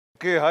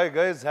Okay, hi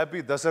guys,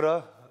 happy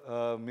Dasara.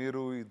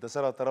 Meeru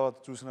Dasara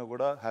Tarawat Chusina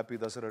Goda, happy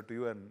Dasara to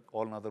you and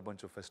all another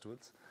bunch of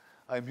festivals.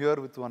 I'm here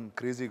with one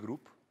crazy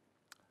group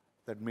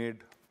that made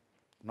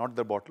not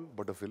the bottle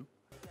but a film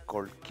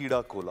called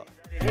Keeda Cola.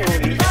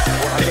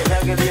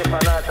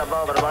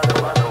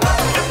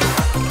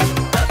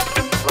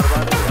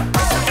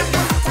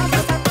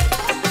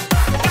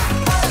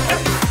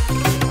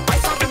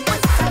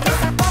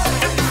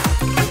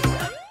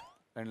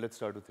 And let's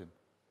start with him.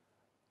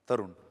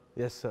 Tarun.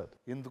 Yes, sir.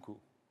 Induku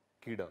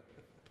Keeda.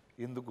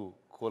 Induku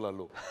Cola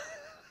lo.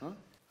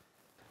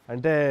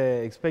 అంటే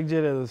expect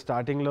చేయలేదు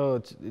స్టార్టింగ్లో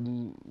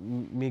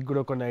మీకు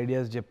కూడా కొన్ని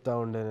ideas చెప్తా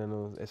ఉండే నేను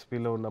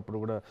ఎస్పీలో ఉన్నప్పుడు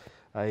కూడా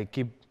I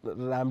keep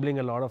ర్యాంబ్లింగ్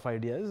a lot of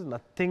ideas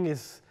nothing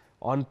is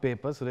on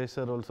paper Suresh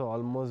sir also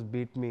almost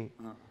beat me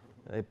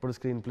ఎప్పుడు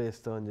స్క్రీన్ ప్లే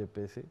ఇస్తాం అని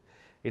చెప్పేసి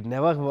it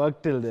never work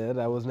till there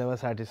I was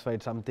never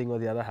satisfied something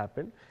or the other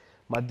happen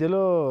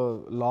మధ్యలో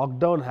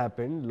lockdown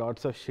happen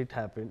lots of shit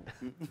happen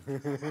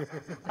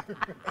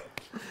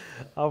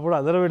అప్పుడు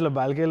అందరం ఇట్లా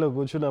బాల్కనీలో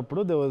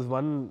కూర్చున్నప్పుడు they was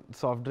one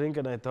soft drink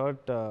and I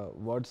thought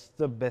what's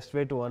the best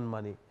way to earn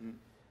money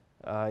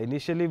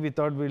initially we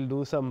thought will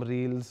do some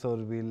reels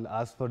are will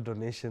ask for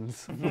donations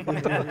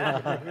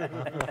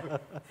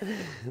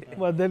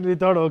but then we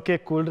thought okay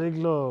cool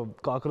డ్రింక్లో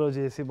cockroach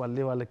వేసి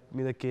మళ్ళీ వాళ్ళ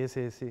మీద case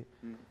వేసి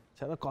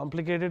చాలా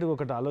complicated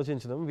ఒకటి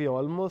ఆలోచించడం we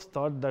almost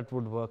thought that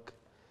wood work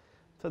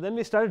so then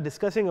we start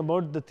discussing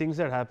about the things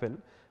that happen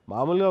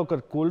మామూలుగా ఒక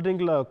కూల్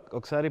డ్రింక్లో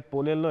ఒకసారి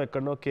పూణేలో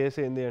ఎక్కడో కేసు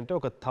ఏంది అంటే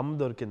ఒక థమ్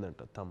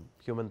దొరికిందంట థమ్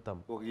హ్యూమన్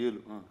థమ్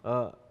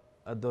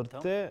అది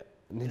దొరికితే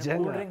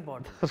నిజంగా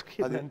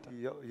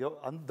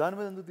దాని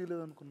మీద ఎందుకు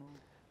తీయలేదు అనుకున్నావు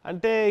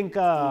అంటే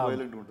ఇంకా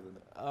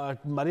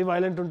మరీ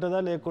వైలెంట్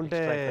ఉంటుందా లేకుంటే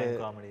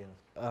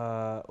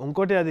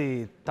ఇంకోటి అది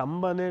థమ్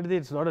అనేది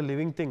it's not a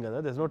living thing కదా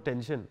there's no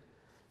tension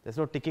there's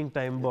no ticking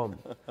time bomb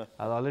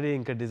అది ఆల్రెడీ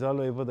ఇంకా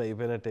డిజాల్వ్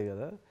అయిపోయినట్టే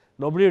కదా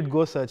nobody it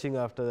go searching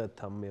after that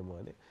thumb ఏమో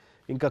అని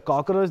ఇంకా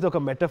కాక్రోచ్ ఒక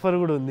మెటఫర్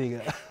కూడా ఉంది ఇక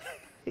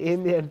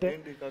ఏంది అంటే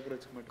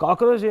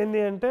కాక్రోచ్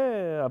ఏంది అంటే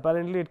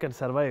apparently it can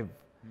survive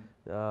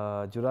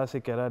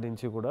Jurassic ఎరా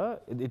నుంచి కూడా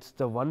it's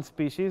the one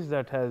species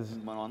that has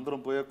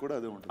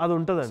అది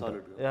ఉంటుందంట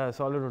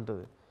సాలిడ్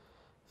ఉంటుంది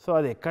సో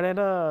అది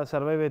ఎక్కడైనా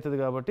సర్వైవ్ అవుతుంది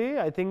కాబట్టి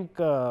I think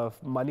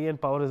money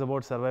and power is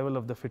about survival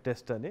of the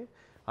fittest అని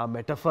ఆ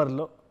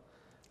మెటఫర్లో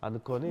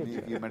అనుకొని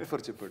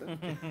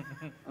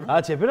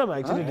చెప్పినాం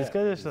యాక్చువల్లీ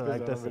డిస్కస్ చేసినాం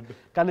యాక్టర్స్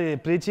కానీ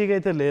ప్రీచీగా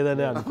అయితే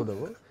లేదని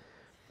అనుకున్నాము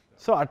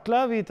సో అట్లా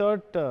we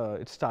thought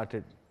it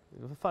started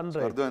fun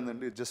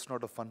అర్థమైందండి just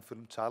not a fun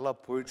film చాలా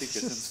పోయిటిక్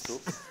ఎసెన్స్ తో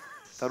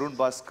తరుణ్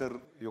భాస్కర్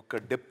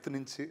యొక్క డెప్త్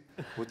నుంచి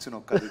వచ్చిన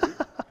ఒక ఇది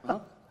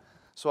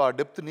సో ఆ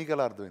డెప్త్ నీకు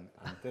ఎలా అర్థమైంది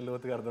అంతే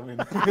లోతుగా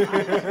అర్థమైంది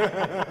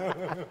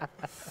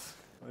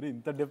మరి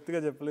ఇంత డెప్త్గా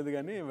చెప్పలేదు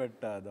కానీ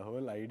but the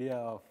whole idea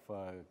of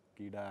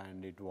కీడా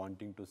and it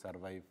wanting to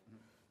survive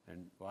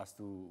and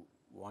vastu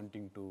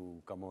wanting to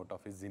come out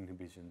of his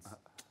inhibitions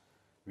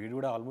వీడు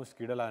కూడా ఆల్మోస్ట్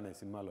కీడలా అనే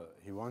సినిమాలో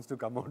he wants to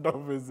come out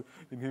of his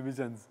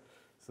inhibitions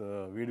so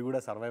వీడు కూడా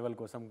సర్వైవల్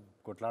కోసం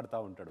కొట్లాడుతూ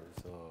ఉంటాడు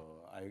so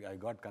I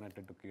got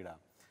connected to కీడా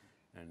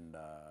and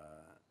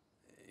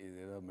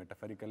ఇదేదో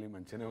మెటఫరికల్లీ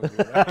మంచిగానే ఉంది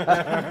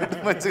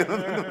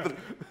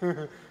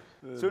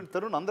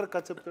తరుణ్ అందరికి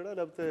కథ చెప్తాడా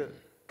లేకపోతే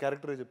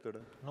క్యారెక్టరే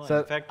చెప్తాడా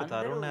in fact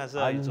Tarun has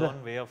his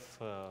own way of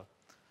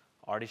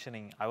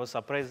auditioning. I was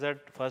surprised that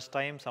first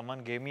time someone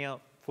gave me a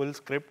full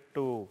script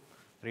to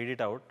read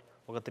it out.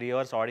 ఒక 3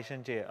 hours audition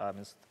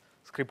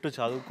script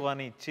చదువుకో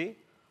అని ఇచ్చి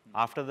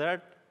after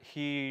that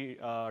he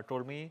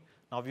told me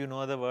now you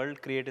know the world,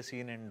 create a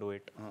scene and do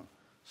it.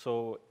 So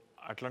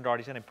అట్లాంటి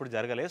audition ఎప్పుడు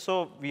జరగలేదు so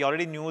we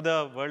already knew the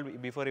world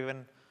before even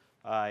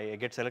I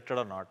get selected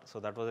or not. So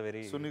that was a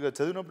very so నీకు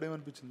చదివినప్పుడు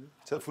ఏమనిపించింది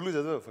full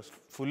చదివా first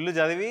full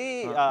చదివి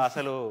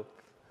అసలు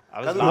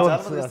I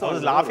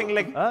was laughing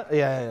like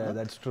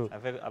that's true.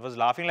 I was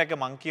laughing like a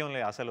monkey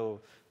only. అసలు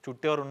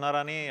చుట్టూ ఎవరు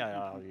ఉన్నారని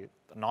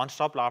నాన్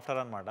స్టాప్ లాఫ్టర్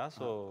అన్నమాట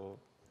so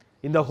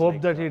in the hope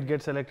that he'd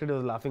get selected he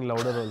was laughing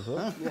louder also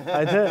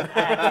I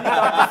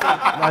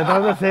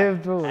thought the same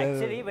too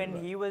actually when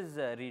he was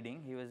reading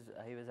he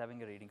was having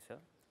a reading sir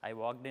I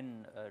walked in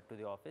to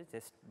the office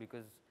just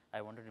because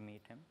I wanted to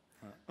meet him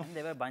and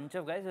there were a bunch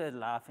of guys who were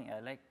laughing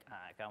I like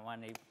come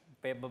on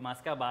paper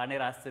maska baane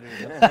rastaru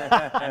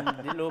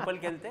and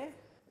lopalki velte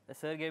the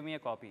sir gave me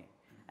a copy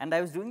and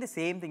I was doing the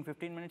same thing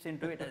 15 minutes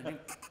into it I was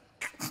like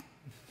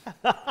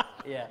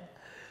yeah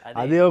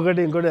అది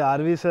ఒకటి ఇంకోటి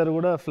RV sir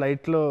కూడా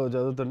ఫ్లైట్లో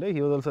చదువుతుండే he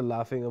was also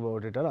laughing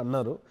about it అని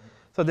అన్నారు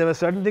so there were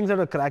certain things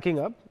that are cracking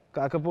up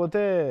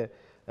కాకపోతే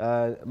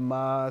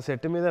మా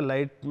set మీద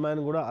లైట్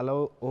మ్యాన్ కూడా అలా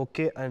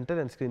ఓకే అంటే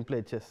నేను స్క్రీన్ ప్లే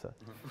ఇచ్చేస్తాను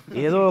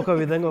ఏదో ఒక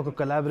విధంగా ఒక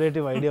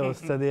కొలాబరేటివ్ ఐడియా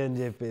వస్తుంది అని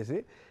చెప్పేసి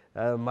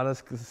మన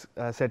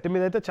సెట్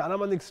మీద అయితే చాలా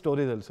మందికి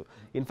స్టోరీ తెలుసు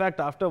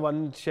ఇన్ఫ్యాక్ట్ ఆఫ్టర్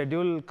వన్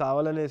షెడ్యూల్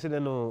కావాలనేసి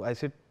నేను I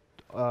SIT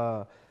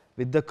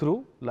with the crew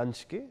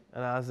లంచ్కి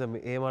అండ్ ఆస్ దమ్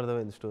ఏం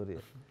అర్థమైంది story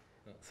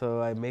so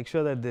I make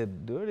sure that they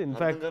do it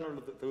in fact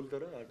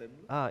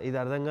ఇది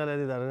అర్థం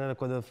కాలేదు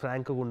కొంచెం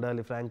ఫ్రాంక్గా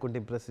ఉండాలి ఫ్రాంక్ ఉంటే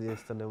ఇంప్రెస్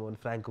చేస్తానేమో అని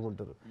ఫ్రాంక్గా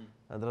ఉంటారు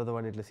ఆ తర్వాత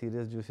వాడిని ఇట్లా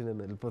సీరియస్ చూసి నేను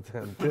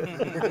వెళ్ళిపోతాను అంతే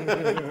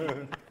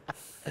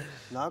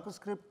నాకు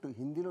స్క్రిప్ట్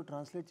హిందీలో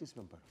ట్రాన్స్లేట్ చేసి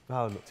పంపారు.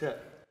 అవును,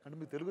 అంటే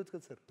మీకు తెలుగు వచ్చు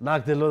కదా సార్?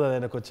 నాకు తెలియదు అది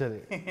ఆయనకు వచ్చేది.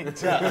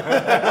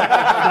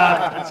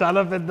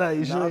 చాలా పెద్ద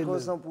ఇష్యూ. నా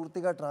కోసం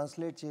పూర్తిగా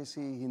ట్రాన్స్లేట్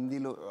చేసి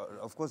హిందీలో,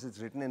 of course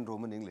it's return in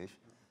Roman English,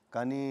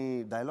 కానీ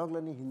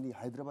డైలాగ్లన్నీ హిందీ,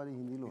 హైదరాబాదీ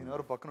హిందీలో.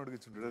 ఎవరు పక్కన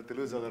ఉడికించుంటారు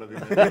తెలుగు చదవరు.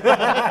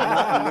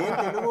 నేను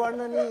తెలుగు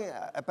వాడినని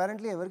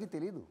అపారెంట్లీ ఎవరికి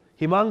తెలియదు.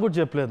 హిమాంగ్ కూడా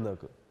చెప్పలేదు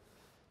నాకు.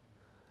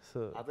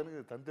 సో అతనికి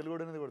తన తెలుగు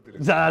అనేది కూడా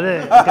తెలియదు. అదే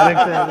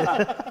కరెక్ట్.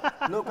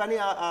 నో, కానీ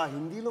ఆ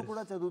హిందీలో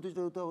కూడా చదువుతూ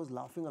I was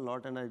laughing a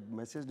lot and I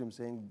messaged him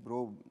saying, bro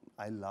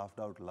I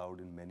laughed out loud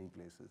in many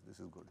places, this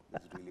is good,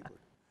 this is really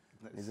good.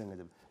 నిజంగా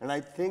చెప్పి, and I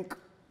think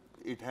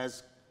it has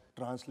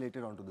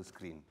translated on to the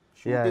screen.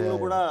 షూటింగ్లో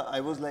కూడా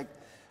I was like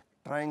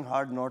trying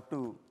hard not to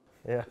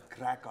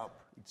crack up.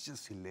 It's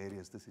just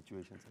hilarious, the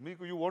situations.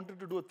 మీకు you wanted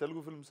to do a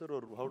Telugu film, sir, or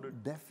how did?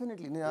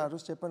 Definitely. నేను ఆ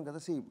రోజు చెప్పాను కదా,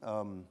 see,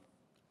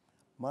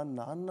 మా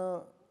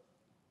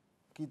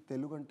నాన్నకి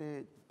తెలుగు అంటే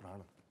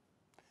ప్రాణం.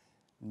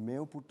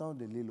 మేము పుట్టాం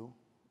ఢిల్లీలో,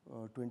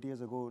 20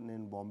 years ago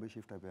నేను బాంబే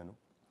షిఫ్ట్ అయిపోయాను.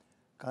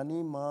 కానీ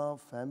మా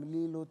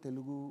ఫ్యామిలీలో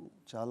తెలుగు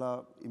చాలా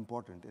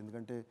ఇంపార్టెంట్,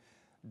 ఎందుకంటే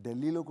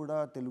ఢిల్లీలో కూడా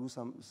తెలుగు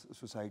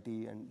సొసైటీ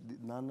అండ్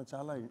నాన్న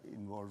చాలా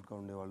ఇన్వాల్వ్డ్గా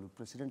ఉండేవాళ్ళు,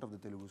 president of the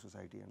Telugu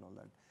society and all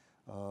that.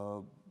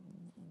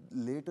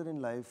 Later in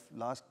life,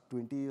 last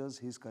 20 years,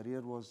 his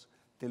career was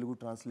Telugu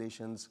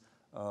translations,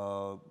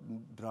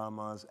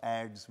 dramas,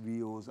 ads,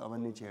 VOs,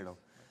 అవన్నీ చేయడం.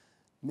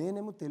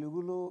 నేనేమో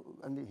తెలుగులో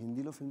అంటే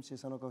హిందీలో ఫిల్మ్స్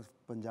చేశాను, ఒక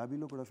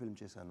పంజాబీలో కూడా ఫిల్మ్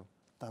చేశాను,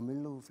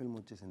 తమిళ్లో ఫిల్మ్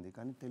వచ్చేసింది,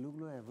 కానీ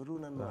తెలుగులో ఎవరూ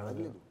నన్ను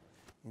అడగలేదు.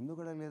 ఎందుకు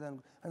అడగలేదు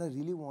అనుకో, and I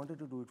really wanted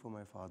to do it for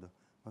my father.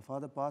 My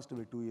father passed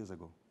away 2 years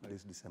ago,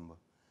 this December.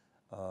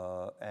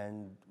 And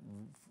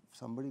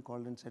somebody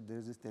called and said, there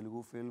is this Telugu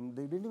film.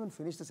 They didn't even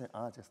finish the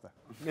sentence. Chesta.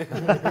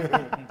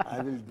 I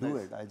will do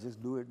it. I just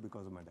do it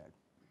because of my dad.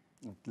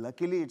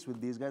 Luckily, it's with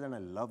these guys and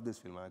I love this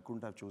film. I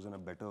couldn't have chosen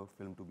a better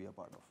film to be a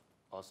part of.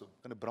 Awesome.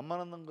 కానీ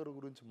బ్రహ్మానందం గారి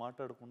గురించి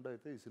మాట్లాడకుండా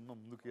అయితే ఈ cinema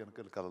ముందుకు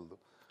వెనకాల కదలదు.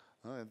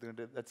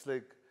 ఎందుకంటే that's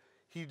like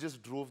he just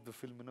drove the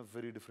film in a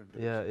very different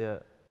way.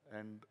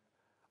 And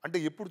అంటే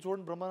ఎప్పుడు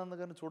చూడండి బ్రహ్మానంద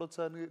గారిని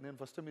చూడొచ్చా అని నేను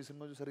ఫస్ట్ టైం ఈ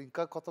సినిమా చూసారు,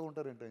 ఇంకా కొత్తగా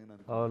ఉంటారేంటి ఆయన.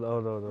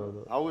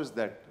 అవును. How is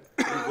that?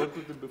 You work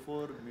with him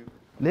before?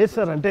 లేదు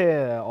సార్, అంటే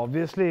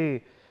obviously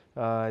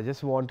I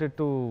just wanted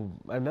to,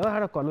 I never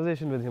had a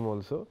conversation with him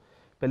also.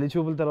 పెళ్లి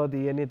చూపుల తర్వాత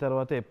ఈఎన్ఈ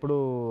తర్వాత ఎప్పుడు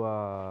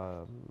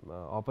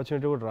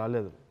ఆపర్చునిటీ కూడా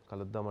రాలేదు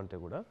కలుద్దామంటే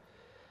కూడా.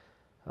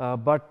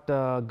 బట్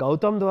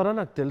గౌతమ్ ద్వారా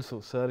నాకు తెలుసు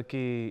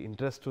సార్కి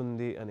ఇంట్రెస్ట్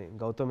ఉంది అని.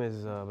 Gautam is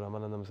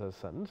Brahmanandam sir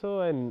sun, so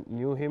I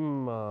knew him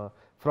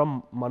from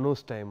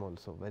మనూస్ time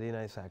also, very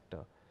nice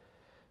actor.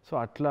 So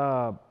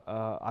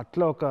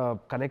అట్లా ఒక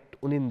కనెక్ట్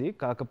ఉనింది.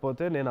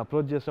 కాకపోతే నేను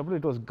అప్రోచ్ చేసినప్పుడు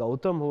it was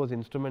Gautam who was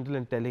instrumental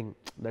in telling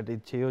that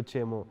ఇది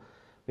చేయొచ్చేమో,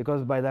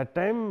 because by that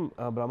time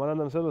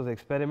Brahmanandam sir was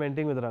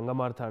experimenting with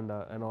Rangamarthanda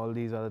and all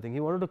these other things.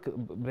 He wanted to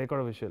break out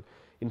of visual.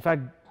 In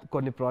fact,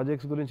 కొన్ని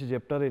projects గురించి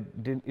చెప్తారు,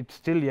 it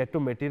still yet to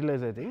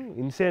materialize. I think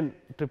insane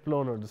ట్రిప్లో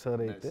ఉన్నాడు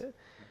sir అయితే.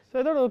 So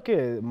I thought okay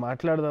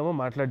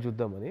మాట్లాడి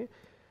చూద్దామని.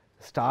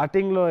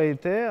 స్టార్టింగ్లో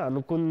అయితే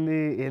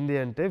అనుకుంది ఏంది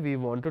అంటే we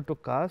wanted to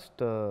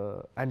cost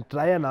and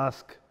try and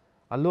ask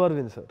Allu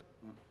Arvind sir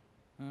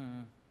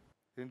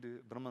ఏంటి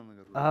బ్రహ్మానందం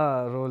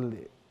గారు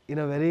రోల్ది in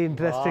a very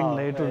interesting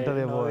light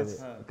untademo adi.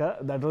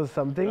 That was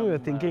something we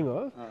were thinking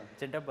of.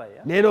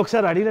 నేను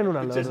ఒకసారి అడిగినాను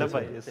నన్ను.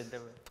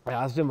 I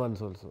asked him once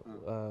also,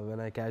 when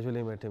I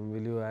casually met him,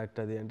 will you act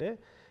adi ante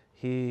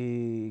he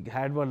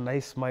had one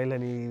nice smile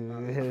and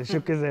he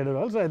shook his head and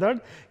all. So I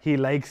thought he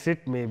likes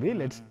it, maybe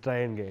let's try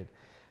and get.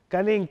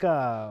 Kani inka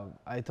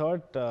I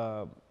thought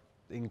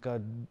inka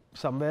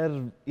somewhere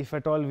if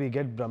at all we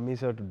get Brahmi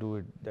sir to do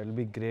it, that will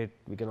be great.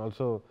 We can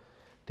also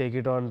take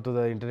it on to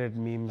the internet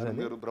memes.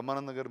 మీరు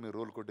బ్రహ్మానంద గారు మీరు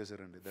role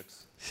కొట్టేశారండి. That's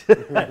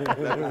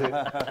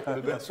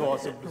so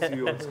awesome to see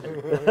you on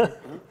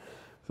screen.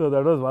 So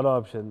that was one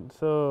option.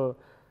 So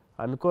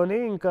అనుకొని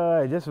ఇంకా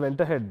I just went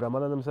ahead.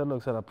 Brahmanandam సార్ని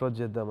ఒకసారి approach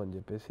చేద్దామని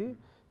చెప్పేసి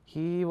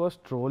he was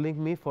trolling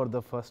me for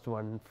the first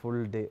one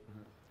full day.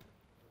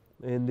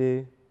 ఏంది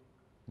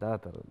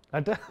దాతారు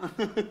అంటే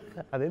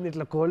అదేంది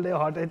ఇట్లా కోల్డ్ డే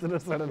హాట్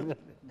అవుతున్నారు సడన్గా,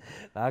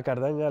 నాకు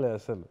అర్థం కాలేదు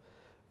అసలు.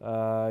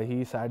 he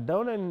sat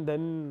down and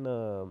then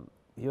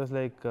he was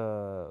like,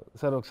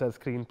 sir ఒకసారి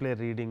స్క్రీన్ ప్లే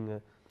రీడింగ్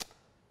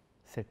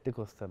సెట్కి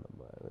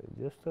వస్తానమ్మా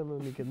చేస్తాను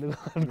నీకు ఎందుకు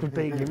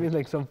అనుకుంటే give me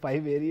like some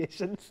 5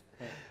 variations.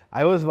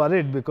 I was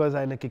worried because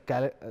ఆయనకి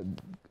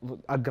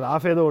ఆ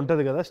గ్రాఫ్ ఏదో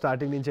ఉంటుంది కదా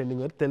స్టార్టింగ్ నుంచి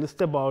ఎండింగ్ వరకు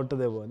తెలిస్తే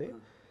బాగుంటుందేమో అని.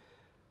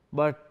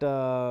 But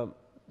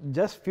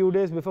just few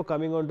days before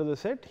coming onto the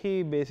set, he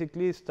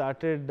basically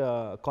started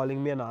calling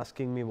me and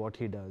asking me what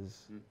he does,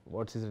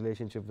 what's his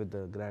relationship with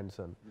the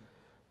grandson,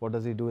 what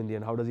does he do in the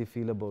end, how does he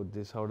feel about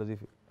this, how does he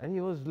feel, and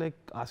he was like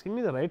asking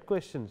me the right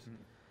questions.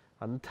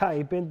 Anta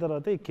అయిపోయిన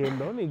తర్వాత he came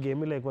down, he gave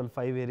me like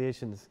 5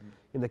 variations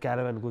in the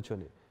caravan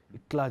కూర్చొని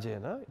ఇట్లా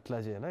చేయనా ఇట్లా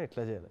చేయనా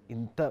ఇట్లా చేయనా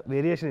ఇంత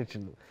వేరియేషన్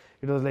ఇచ్చిండు.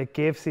 It was like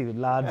KFC,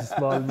 large,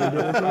 small,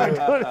 medium.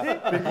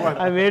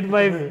 I made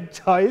my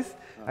choice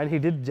and he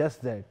did just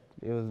that.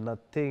 It was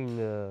nothing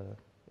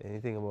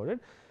anything about it.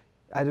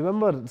 I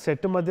remember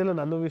set మధ్యలో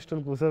నన్ను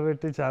విష్ణుని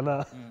కూర్చోబెట్టి చాలా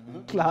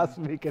క్లాస్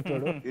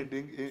వీకెట్టాడు.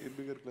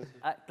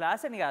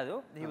 క్లాస్ అని కాదు,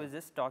 he was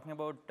just talking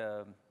about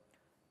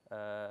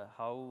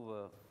how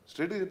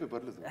straight చెప్పి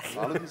పర్లేదు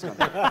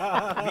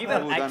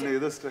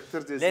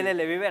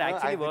we were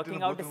actually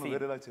working out a scene.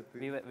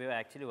 We were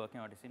actually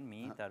working out a scene,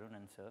 me, Tarun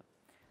and sir.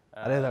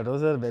 అరే that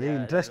was a very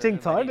interesting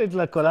thought.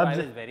 ఇట్లా collab.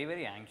 I was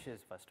very anxious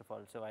first of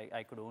all, so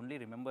I could only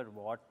remember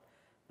what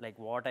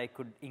I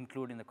could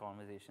include in the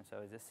conversation. So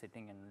I was just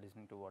sitting and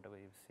listening to whatever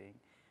he was saying.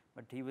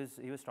 But he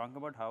was talking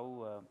about how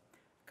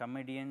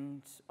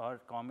comedians or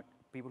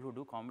people who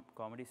do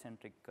comedy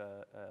centric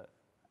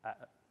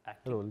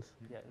acting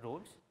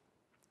roles,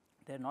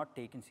 they're not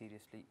taken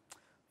seriously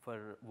for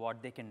what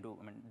they can do.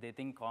 I mean, they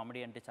think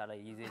comedy ante chala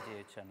easy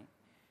cheyochu ani.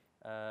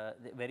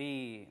 Very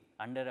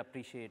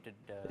underappreciated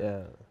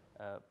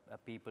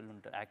people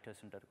actors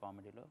untaru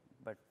comedy lo.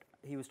 But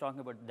he was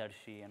talking about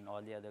Darshi and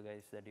all the other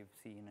guys that you've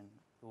seen and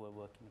who are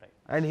working right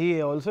now. And he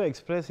also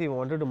expressed he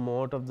wanted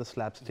more out of the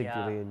slapstick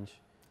range.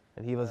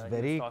 And he was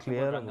very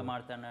clear about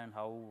Rangamartana and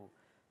how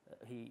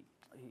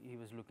he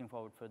was looking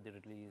forward for the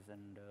release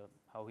and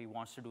how he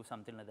wants to do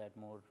something like that,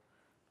 more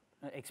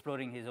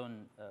exploring his own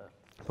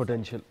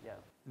potential.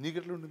 Yeah.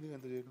 నీకెట్లా ఉంటుంది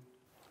అంత చేయడం?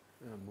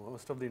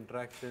 Most of the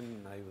interaction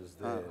I was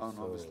there.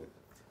 Obviously.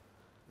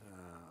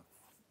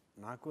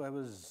 నాకు I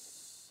was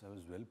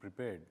well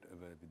prepared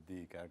with the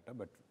character,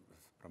 but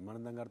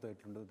Brahmanandam గారితో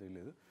ఎట్లుంటుందో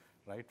తెలియదు.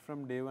 Right from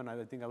day one,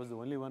 I think I was the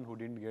only one who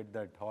didn't get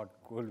that hot,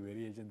 cold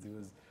variations. He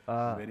was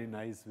very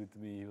nice with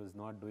me. He was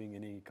not doing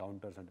any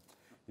counters. And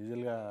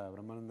usually,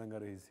 Brahmanandam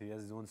garu, he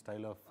has his own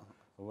style of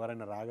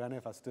ఎవరైనా రాగానే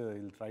first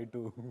will try to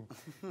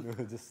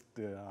just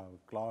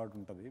Claude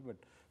ఉంటుంది.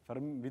 But for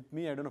with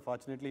me I don't know,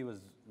 fortunately he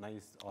was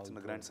nice.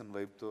 Grand son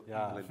vibe తో.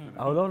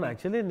 అవునవును,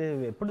 actually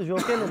నేను ఎప్పుడు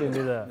joke అయినా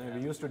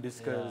వి use to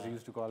discuss, he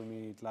use to call me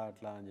ఇట్లా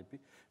అట్లా అని చెప్పి.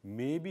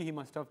 Maybe he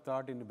must have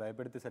thought ఇన్ని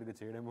భయపెడితే సరిగ్గా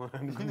చేయడేమో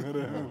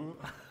అనుకున్నారు.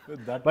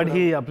 But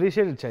he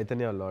appreciated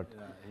Chaitanya lot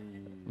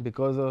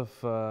because of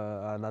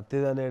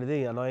నత్తిది అనేది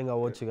అనాయింగ్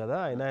అవ్వచ్చు కదా,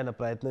 అయినా ఆయన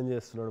ప్రయత్నం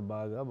చేస్తున్నాడు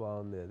బాగా,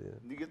 బాగుంది అది.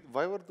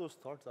 వైవర్ దోస్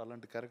థాట్స్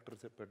అలాంటి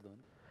క్యారెక్టర్స్ పెడదాం.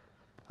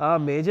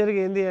 మేజర్గా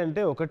ఏంటి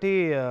అంటే ఒకటి,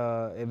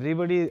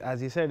 everybody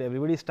as you said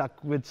everybody stuck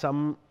with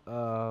some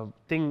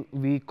thing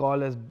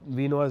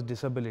we know as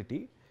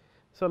disability.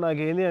 So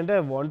నాకేంటి అంటే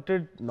I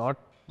wanted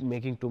not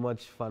making too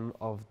much fun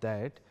of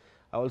that.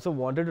 I also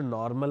wanted to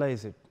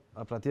normalise it.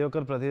 ప్రతి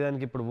ఒక్కరు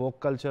ప్రతిదానికి ఇప్పుడు వోక్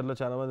కల్చర్లో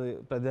చాలామంది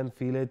ప్రతిదానికి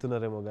ఫీల్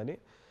అవుతున్నారేమో కానీ,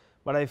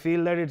 but I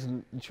feel that it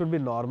should be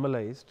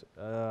normalized.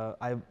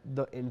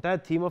 The entire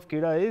theme of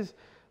Keeda is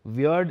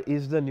weird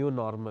is the new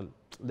normal.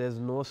 There's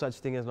no such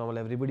thing as normal.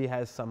 Everybody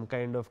has some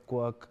kind of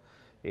quirk.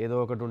 ఏదో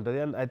ఒకటి ఉంటుంది,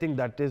 and I think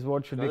that is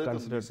what should be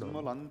considered.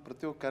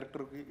 ప్రతి ఒక్క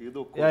character కి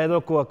ఏదో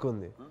quirk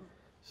ఉంది.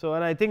 So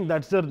and I think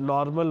that's the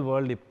normal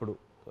world ఇప్పుడు.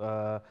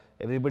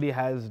 Everybody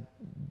has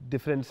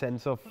different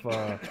sense of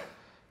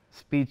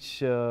speech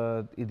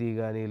ఇది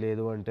కానీ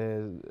లేదు అంటే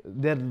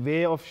their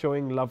way of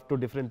showing love to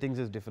different things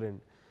is different.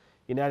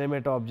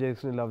 Inanimate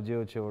objects ni love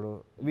cheyochu.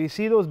 We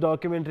see those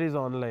documentaries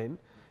online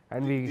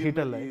and we hit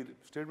a like.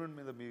 Statement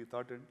మీద మీ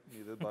thought ఏంటి?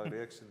 మీది బాగా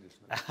reaction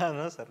చేసిన.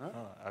 No sir, no,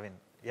 I mean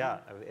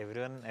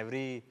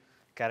every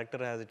character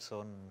has its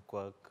own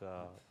quirk,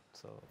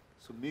 so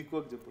me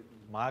quirk చెప్పండి.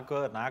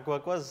 నా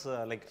quirk was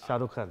like Shah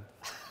Rukh Khan.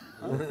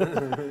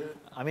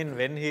 I mean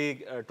when he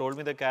told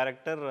me the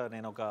character,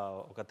 నేను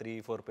ఒక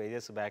 3-4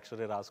 pages back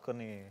story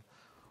రాసుకొని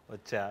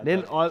వచ్చా.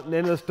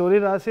 నేను story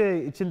రాసి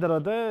ఇచ్చిన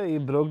తర్వాత ఈ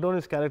broke down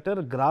his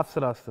character graphs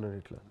రాస్తున్నాడు,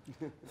 ఇట్లా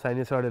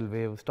sinusoidal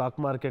wave, stock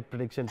market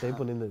prediction type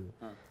ఉంది.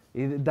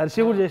 ఇది దర్శి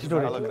కూడా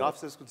చేసేటోడు.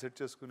 గ్రాఫ్స్ చేసుకుని సెట్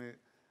చేసుకుని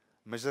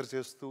మెజర్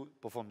చేస్తూ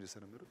పర్ఫార్మ్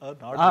చేశారు మీరు?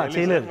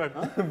 చేయలేదు.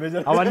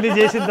 అవన్నీ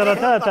చేసిన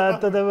తర్వాత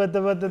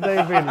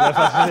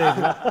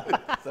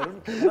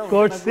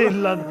కోట్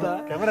సీన్లు అంతా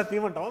కెమెరా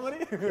తీయమంటావా మరి?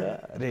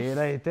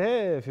 నేనైతే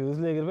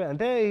ఫ్యూజ్లో ఎగిరిపోయి,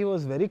 అంటే he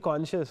was very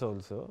conscious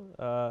also.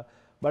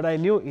 But I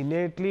knew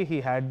innately he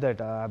had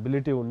that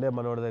ability ఉండే,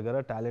 మనోడి దగ్గర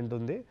టాలెంట్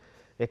ఉంది.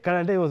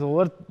 ఎక్కడంటే హీ వాజ్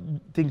ఓవర్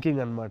థింకింగ్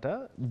అనమాట.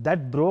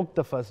 That broke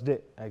the first day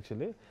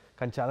actually.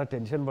 కానీ చాలా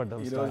టెన్షన్ పడ్డాం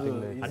స్టార్టింగ్.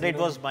 అంటే it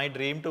was my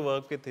dream to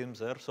work with him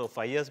sir. So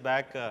 5 years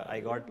back I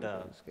got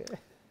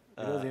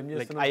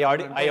like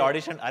I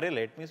auditioned. Arey,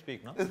 let me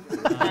speak, no?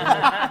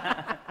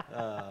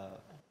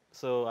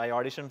 So I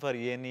auditioned for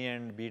E&E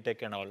and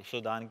BTech and all. So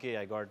daniki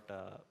I got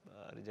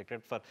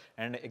rejected for,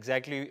 and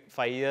exactly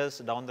 5 years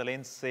down the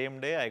lane, same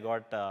day I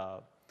got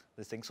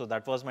this thing. So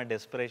that was my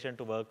desperation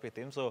to work with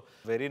him. So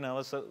very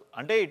nervous.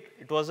 Ante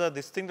it was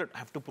this thing that I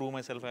have to prove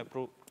myself. I have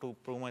to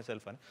prove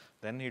myself. And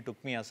then he took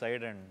me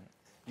aside and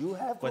you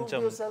have proved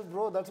yourself,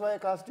 bro. That's why I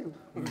cast you.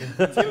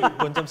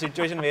 కొంచెం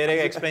situation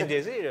వేరేగా explain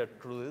చేసి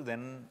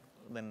then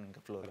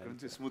flow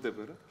smooth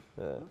అయిపోయారు.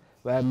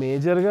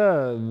 మేజర్గా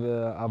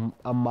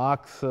ఆ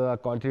marks, ఆ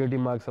continuity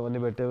marks అవన్నీ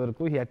పెట్టే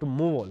వరకు he had to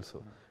move also.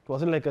 It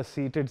wasn't like a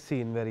seated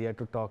scene where he had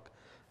to talk.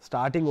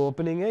 starting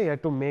opening he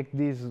had to make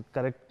these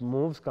correct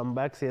moves, come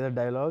back, say the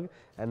dialogue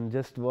and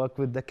just work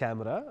with the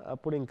camera.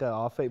 అప్పుడు ఇంకా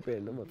of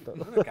అయిపోయింది మొత్తం.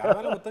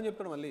 Camera మొత్తం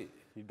చెప్తాడు మళ్ళీ.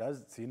 He does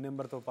scene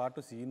number తో పాటు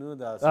seen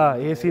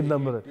a scene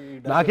number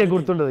నాకే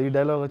గుర్తుండదు. ఈ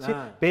డైలాగ్ వచ్చి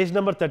పేజ్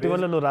నెంబర్ 31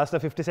 లో నువ్వు రాసిన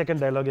 50 సెకండ్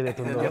డైలాగ్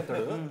ఏదైతే ఉందో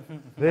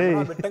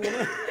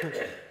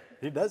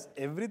he does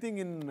everything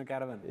in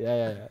caravan. Yeah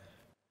yeah yeah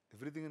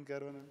everything in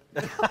caravan అంటే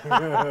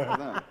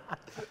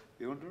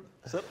ఏమంటాడు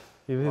sir?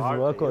 His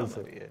work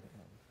also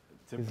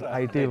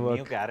IT work.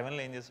 New caravan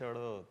లో ఏం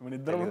చేసేవాడు? మన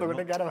ఇద్దరం ముందు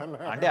ఒకటే క్యారవాన్.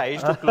 అంటే I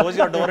used to close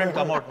your door and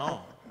come out. No,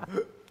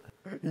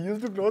 he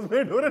used to close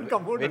my door and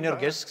come out when your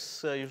guests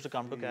used to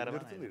come to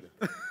caravan.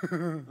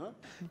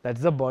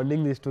 That's the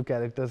bonding these two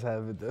characters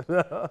have with them.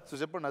 So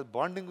చెప్పండి, అది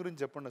bonding గురించి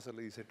చెప్పండి అసలు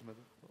ఈ set మీద.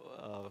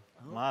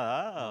 మాదా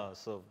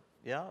so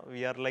yeah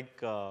we are like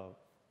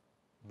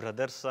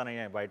brothers అని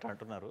బయట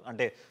అంటున్నారు.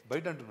 అంటే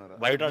బయట అంటున్నారా?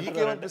 బయట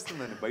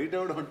అనిపిస్తుందండి బయట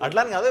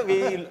అట్లా కాదు.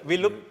 We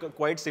look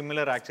quiet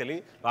similar actually.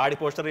 వాడి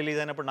పోస్టర్ రిలీజ్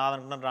అయినప్పుడు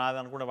నాది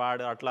అనుకుంటే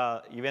వాడు అట్లా.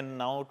 Even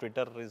now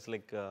Twitter is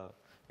like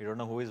you don't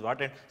know who is what,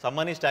 and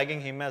someone is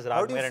tagging him as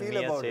Raghuveer and me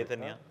as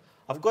Chaitanya.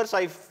 Of course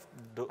I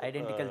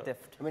identical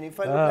theft. I mean, if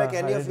I look like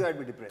any of you, I'd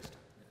be depressed.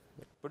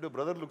 But your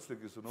brother looks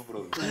like you, so no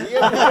problem.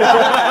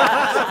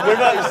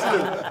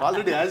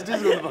 Already as it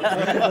is.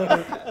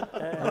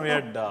 We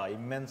had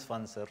immense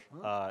fun, sir.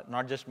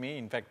 Not just me,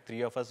 in fact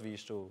 3 of us, we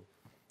used to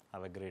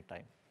have a great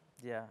time.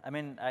 Yeah, I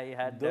mean I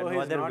had Though no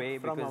he's other not way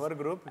from because our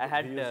group, I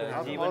had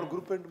Jeevan. Our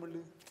group and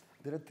మళ్ళీ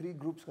There are 3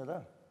 groups kada.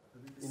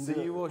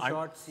 CEO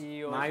shots,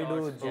 CEO Naidu,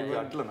 shots, Jeevan.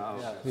 అట్లనా?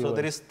 So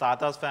there is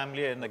Tata's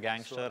family and the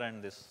gangster and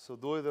this. So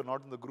though they're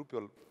not in the group,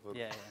 you're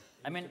Yeah.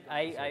 I mean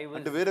I was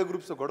అంటే వేరే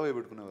groups గొడవ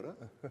పెట్టుకునేవారా?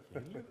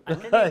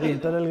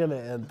 Internal గానే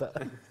అంత.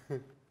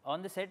 on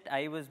the set.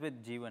 I was with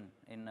Jeevan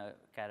in a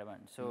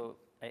caravan, so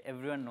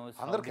everyone knows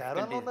how అందరు difficult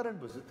caravan లో it is.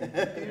 ఉన్నారండి bus.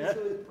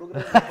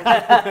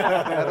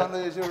 Caravan లో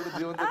చేసేవాడు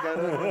జీవంతో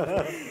caravan.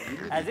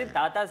 As in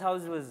Tata's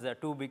house was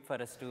too big for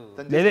us to.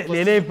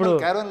 నేనే ఇప్పుడు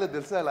caravan లో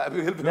తెలుసా అలా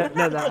హెల్ప్.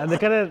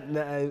 అందుకనే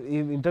ఈ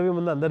ఇంటర్వ్యూ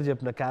ముందు అందరు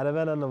చెప్పిన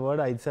క్యారవాన్ అన్న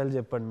వర్డ్ 5 సార్లు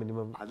చెప్పండి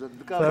మినిమం.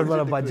 సార్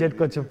మన బడ్జెట్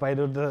కొంచెం పైన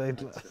ఉంటుంది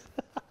ఇట్లా.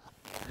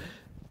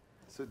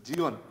 So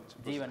Jeevan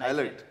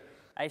highlight.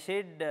 I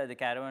shared the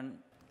caravan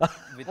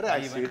with అరే I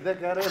Jeevan. Shade the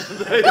caravan.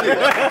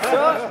 So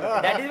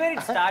that is where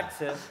it starts,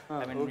 sir.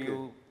 I mean you.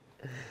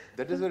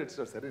 That is where it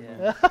starts. సరే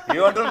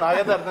ఏమంటారు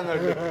నాకైతే అర్థం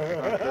కాదు.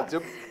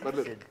 చెప్పు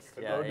పర్లేదు.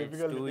 Yeah, it's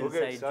too okay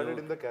inside started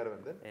joke. In the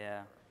caravan then.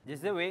 Yeah,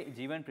 just the way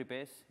Jeevan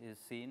prepares his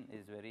scene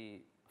is very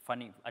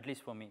funny, at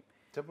least for me.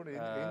 చెప్పండి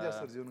ఏం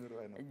చేస్తారు జీవన్ గారు?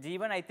 ఆయన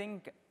Jeevan, I think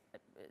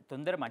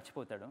తొందర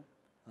మర్చిపోతాడు.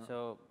 So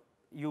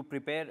you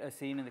prepare a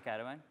scene in the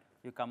caravan,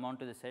 you come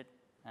onto the set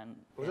and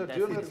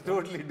Jeevan గారు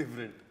totally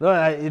different. No,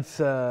 it's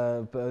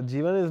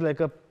Jeevan is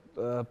like a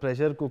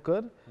pressure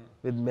cooker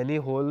with many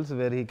holes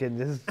where he can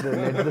just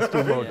let the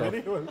steam out of.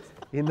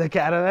 In the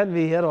caravan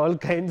we hear all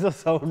kinds of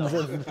sounds.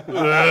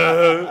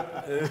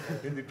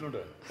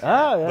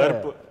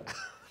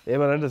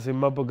 ఏమనంటే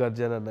సింహపు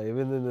గర్జన అన్న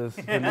even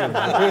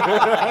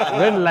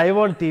live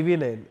on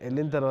TV9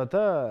 వెళ్ళిన తర్వాత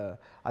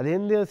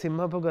అదేంది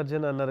సింహపు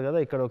గర్జన అన్నారు కదా,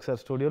 ఇక్కడ ఒకసారి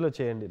స్టూడియోలో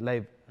చేయండి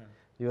లైవ్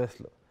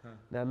యుఎస్లో.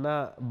 అన్న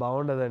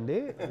బాగుండదండి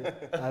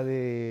అది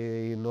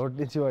నోటి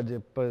నుంచి వాడు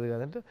చెప్పేది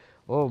కదంటే,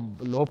 ఓ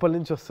లోపల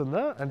నుంచి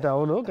వస్తుందా అంటే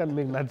అవును కానీ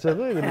మీకు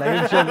నచ్చదు ఇది లైవ్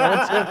షో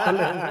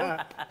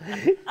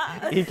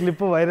ఈ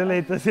క్లిప్ వైరల్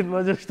అయితే సినిమా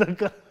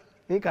చూస్తాక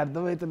మీకు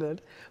అర్థమవుతుంది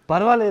అంటే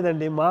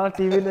పర్వాలేదండి మా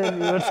TV9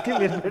 వ్యూవర్స్కి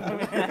మీరు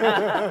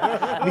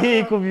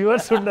మీకు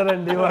వ్యూవర్స్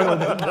ఉండరండి వాడు.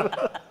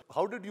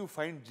 How did you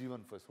find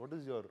Jeevan first? What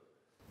is your?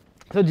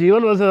 So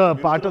Jeevan was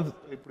part of.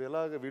 ఇప్పుడు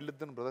ఎలాగ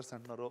వీళ్ళిద్దరు బ్రదర్స్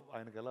అంటున్నారో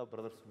ఆయనకి ఎలా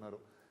బ్రదర్స్ ఉన్నారు,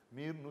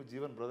 మీరు నువ్వు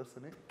జీవన్ బ్రదర్స్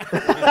అని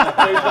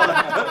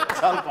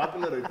చాలా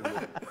పాపులర్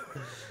అవుతుంది.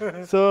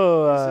 సో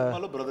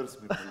సినిమాలో బ్రదర్స్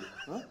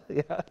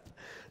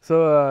సో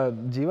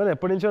జీవన్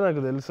ఎప్పటి నుంచో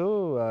నాకు తెలుసు,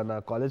 నా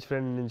కాలేజ్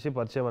ఫ్రెండ్ నుంచి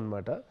పరిచయం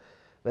అనమాట.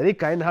 Very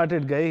kind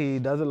hearted guy, he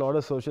does a lot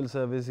of social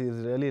service, he is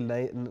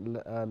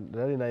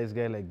really nice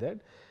guy like that.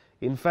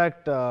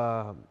 In fact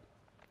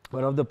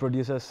one of the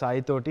producers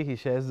Sai తోటి he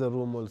shares the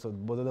room also,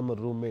 both of them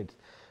are roommates.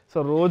 So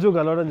రోజు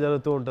కలవడం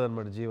జరుగుతూ ఉంటుంది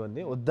అనమాట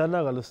జీవన్ని, వద్దన్నా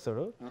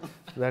కలుస్తాడు.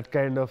 That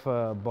kind of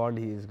bond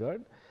he is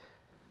God.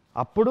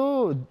 అప్పుడు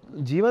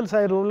జీవన్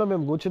సాయి రూమ్లో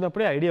మేము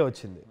కూర్చున్నప్పుడే ఐడియా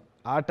వచ్చింది.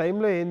 ఆ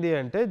టైంలో ఏంది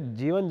అంటే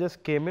జీవన్ జస్ట్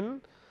కేమ్ ఇన్,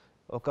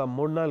 ఒక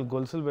 3-4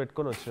 గొలుసులు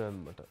పెట్టుకొని వచ్చినాడు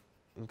అనమాట.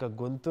 ఇంకా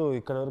గొంతు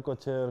ఇక్కడ వరకు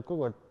వచ్చే వరకు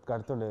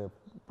కడుతుండే,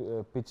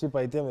 పిచ్చి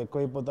పైత్యం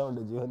ఎక్కువైపోతూ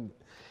ఉండే జీవన్.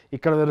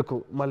 ఇక్కడ వరకు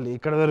మళ్ళీ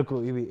ఇక్కడ వరకు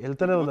ఇవి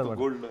వెళ్తూనే ఉందన్నమాట.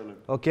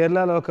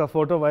 కేరళలో ఒక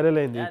ఫోటో వైరల్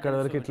అయింది, ఇక్కడ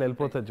వరకు ఇట్లా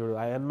వెళ్ళిపోతుంది చూడు,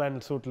 ఐరన్ మ్యాన్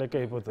సూట్ లెక్క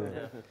అయిపోతుంది.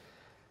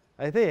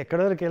 అయితే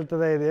ఎక్కడి వరకు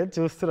వెళ్తుందా ఇది అని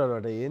చూస్తున్నాడు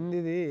అనమాట.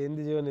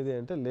 ఏంది జీవన్ ఇది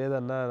అంటే,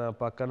 లేదన్నా నా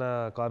పక్కన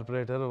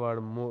కార్పొరేటర్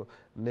వాడు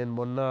నేను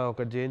మొన్న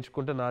ఒకటి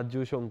చేయించుకుంటే నాది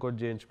చూసి ఇంకోటి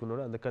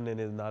చేయించుకున్నాడు, అందుకని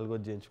నేను ఇది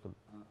 4వది చేయించుకున్నాను.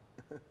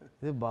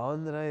 ఇది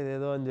బాగుందిరా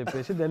ఇదేదో అని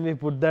చెప్పేసి then we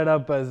put that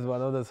up as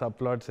one of the sub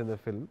plots in the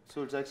film. So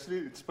it's actually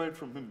inspired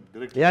from him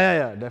directly.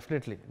 Yeah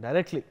definitely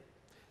directly.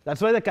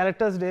 That's why the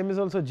character's name is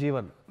also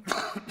Jeevan.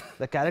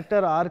 The character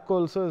arc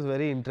also is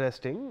very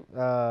interesting.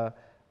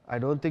 I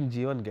don't think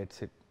Jeevan gets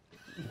it.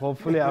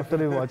 Hopefully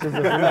after you watches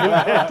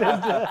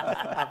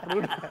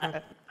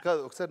కాదు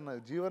ఒకసారి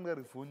నాకు జీవన్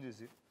గారికి phone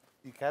చేసి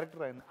ఈ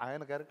character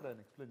ఆయన character ఆయన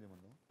explain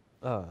చేయమన్నాం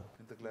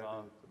ఇంత clarity.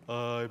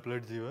 I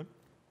played Jeevan.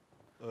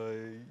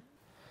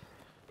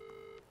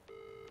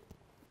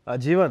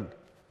 Jeevan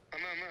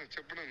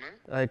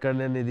ఇక్కడ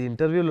నేను ఇది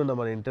ఇంటర్వ్యూలో ఉన్నా,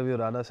 మన ఇంటర్వ్యూ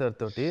రానా సార్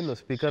తోటి, నువ్వు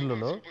స్పీకర్లో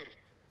ఉన్నావు.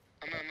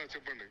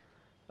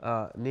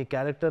 నీ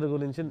క్యారెక్టర్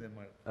గురించి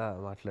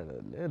మాట్లాడు,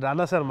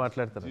 రానా సార్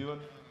మాట్లాడతారు.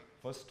 Jeevan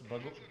first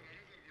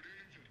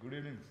good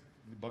evening.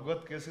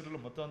 భగవత్ కేసరిలో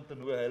మొత్తం అంతా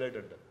నువ్వే హైలైట్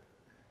అంట.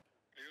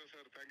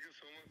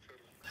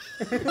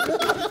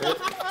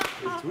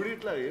 చూడు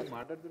ఇట్లా ఏం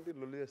మాట్లాడుతుంటే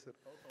లొల్లి చేస్తారు.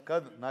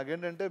 కాదు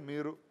నాకేంటంటే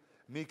మీరు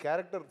మీ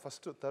క్యారెక్టర్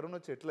ఫస్ట్ తరుణ్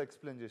వచ్చి ఎట్లా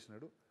ఎక్స్ప్లెయిన్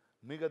చేసినాడు,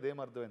 మీకు అదేం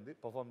అర్థమైంది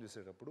పర్ఫామ్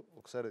చేసేటప్పుడు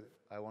ఒకసారి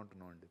ఐ వాంట్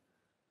నో అండి.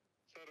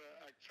 సార్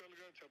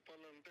యాక్చువల్గా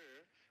చెప్పాలంటే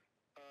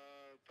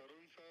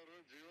తరుణ్ సార్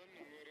జీవన్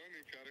నువ్వరా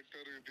నీ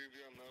క్యారెక్టర్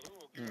ఇది అన్నారు,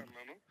 ఓకే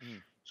అన్నాను.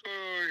 సో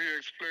హీ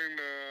ఎక్స్ప్లెయిన్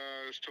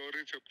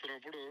స్టోరీ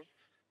చెప్తున్నప్పుడు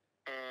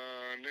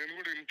నేను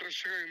కూడా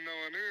ఇంట్రెస్ట్ గా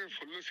విందామని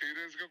ఫుల్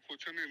సీరియస్ గా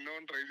కూర్చొని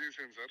విందామని ట్రై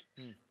చేశాను సార్.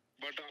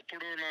 బట్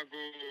అప్పుడు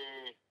నాకు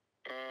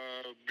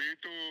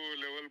B2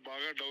 లెవెల్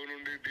బాగా డౌన్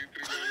ఉండి D3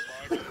 లెవెల్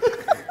బాగా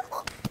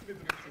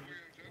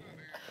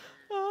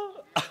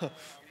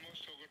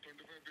ఆల్మోస్ట్ ఒక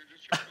 25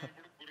 pages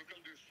చెప్పినప్పుడు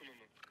గురుకలు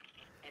తీస్తున్నాను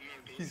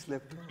అన్నట్టు.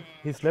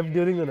 He slept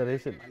during the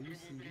narration.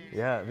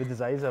 Yeah, with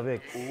his eyes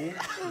awake.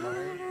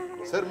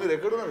 Sir మీరు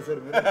ఎక్కడున్నారు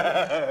సార్?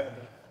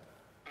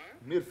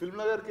 మీరు ఫిల్మ్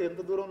నగర్కి ఎంత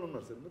దూరంలో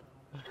ఉన్నారు సార్ మీరు?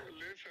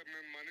 లేదు సార్,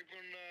 నేను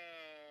మణికొండ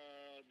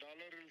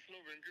డాలర్ హిల్స్ లో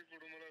వెంకీ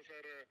కుటుంబరా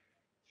సార్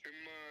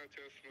సినిమా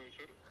చేస్తున్నాను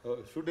సార్.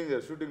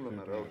 షూటింగ్ లో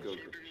ఉన్నారు. Okay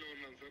okay. షూటింగ్ లో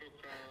ఉన్నాను sir.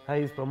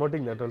 He is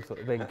promoting that also.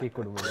 Venky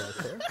కుటుంబం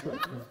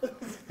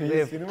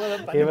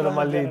ఏమైనా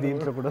మళ్ళీ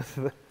దీంట్లో కూడా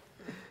వస్తుంది.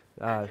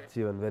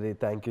 Jeevan very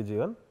thank you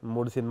Jeevan.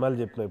 3 సినిమాలు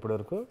చెప్పినావు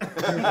ఇప్పటివరకు.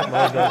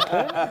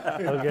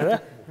 ఓకేనా?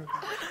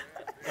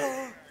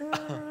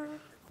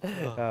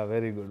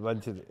 వెరీ గుడ్,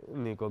 మంచిది.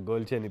 నీకు ఒక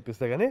గోల్ చైన్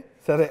ఇప్పిస్తా కానీ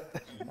సరే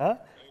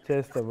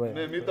చేస్తా. బాయ్.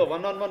 మీతో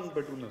 1-on-1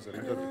 పెట్టుకున్నాం sir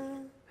interview.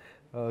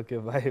 Okay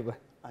bye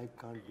bye. I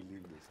can't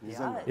believe this.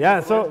 Yeah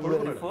so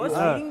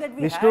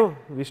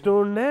Vishnu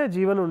ఉండే,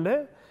 జీవన్ ఉండే.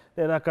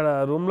 నేను అక్కడ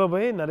రూమ్లో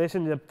పోయి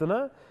నరేషన్ చెప్తున్నా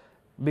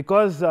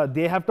because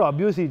they have to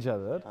abuse each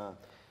other.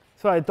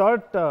 So I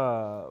thought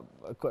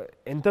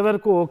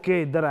ఎంతవరకు ఓకే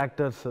ఇద్దరు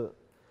actors,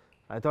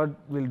 I thought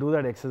will do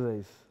that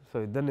exercise. So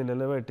ఇద్దరిని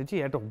నిలబెట్టించి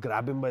you have to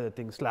grab him by the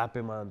thing, slab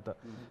him అంతా.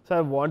 So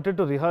I wanted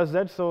to rehearse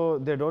that so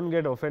they don't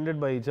get offended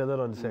by each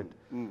other on set.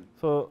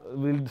 So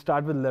will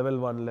start with level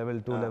 1, level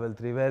 2, level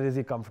 3. Where is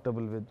he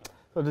comfortable with?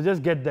 So to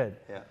just get that.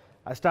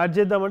 I start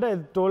చేద్దామంటే I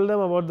told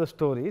them about the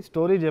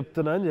story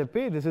చెప్తున్నా అని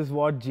చెప్పి, this is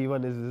what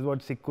Jeevan is, this is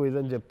what Sikh is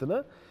అని చెప్తున్నా.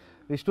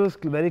 Vishnu is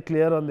very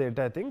clear on the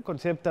entire thing.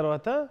 కొంతసేపు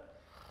తర్వాత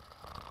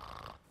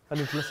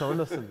అని ఇట్లా సౌండ్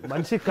వస్తుంది,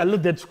 మనిషి కళ్ళు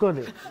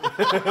తెచ్చుకొని.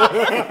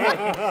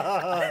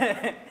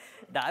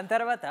 దాని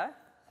తర్వాత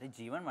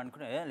జీవన్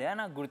అనుకున్నా లే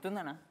నాకు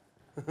గుర్తుందనా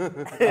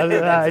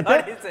అయితే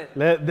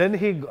దెన్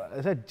హీ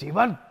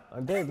జీవన్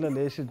అంటే ఇట్లా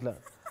లేచి ఇట్లా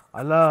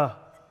అలా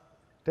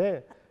అంటే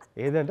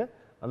ఏదంటే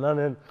అన్నా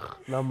నేను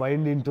నా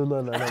మైండ్ వింటుందా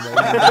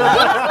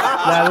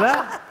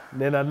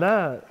నేను అన్నా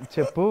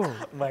చెప్పు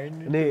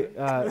నీ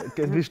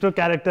విష్ణు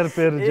క్యారెక్టర్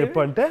పేరు చెప్పు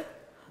అంటే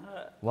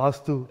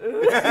వాస్తు.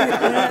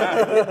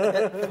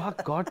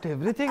 Got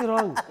everything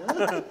wrong.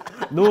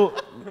 నువ్వు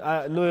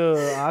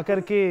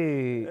ఆఖరికి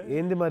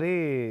ఏంది మరి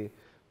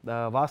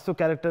వాస్తు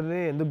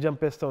క్యారెక్టర్ని ఎందుకు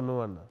చంపేస్తావు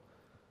నువ్వు అన్నా.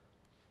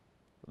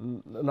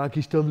 నాకు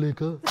ఇష్టం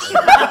లేక.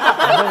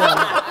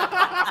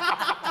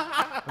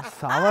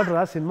 సావాడు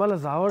రా సినిమాలో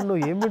సావాడు,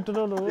 నువ్వు ఏం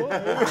వింటున్నావు నువ్వు?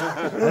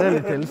 అదే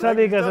తెలుసా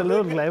నీకు అసలు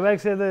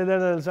క్లైమాక్స్ ఏదో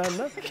ఏదైనా తెలుసా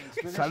అన్న?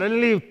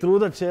 సడన్లీ త్రూ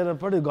ద చైర్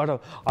అప్పుడు గొడవ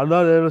అన్నా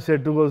నేను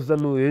సెట్కి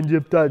వస్తాను, నువ్వు ఏం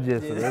చెప్తే అది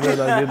చేస్తాను.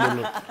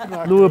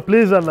 నువ్వు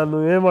ప్లీజ్ అన్నా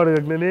నువ్వేం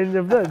అడగకు, నేను ఏం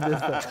చెప్తే అది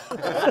చేస్తా.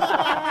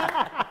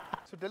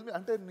 సో టెల్ మీ,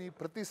 అంటే నీ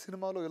ప్రతి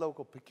సినిమాలో ఇలా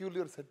ఒక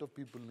పెక్యులియర్ సెట్ ఆఫ్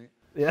పీపుల్ని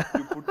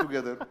put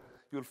together,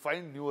 you will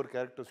find newer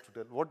characters to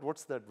tell.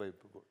 What's that vibe?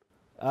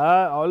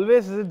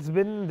 Always it's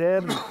been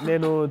there.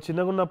 నేను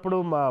చిన్నగా ఉన్నప్పుడు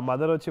మా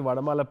మదర్ వచ్చి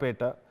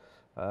వడమాలపేట,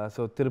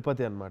 సో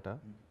తిరుపతి అనమాట,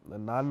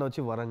 నాన్న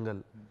వచ్చి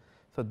Warangal.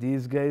 So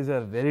these guys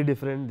are very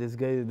different,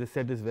 this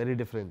set is very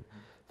different.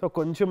 So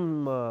కొంచెం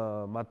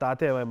మా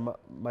తాతయ్య,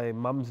 my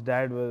mumps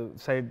dad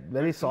side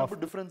very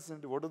soft.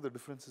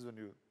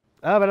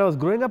 When I was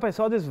growing up, I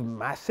saw this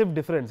massive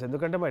difference.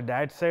 ఎందుకంటే my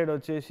dad's side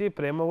వచ్చేసి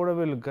ప్రేమ కూడా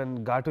వీళ్ళు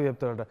ఘాటు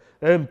చెప్తారంట,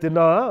 ఏం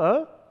తిన్నావా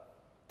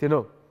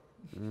తినో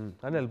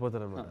అని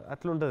వెళ్ళిపోతారు అనమాట.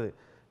 అట్లా ఉంటుంది.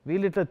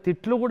 వీళ్ళు ఇట్లా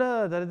తిట్లు కూడా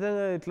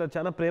దరిద్రంగా ఇట్లా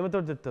చాలా ప్రేమతో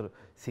చెప్తారు,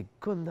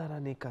 సిగ్గుందారా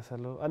నీకు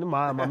అసలు అని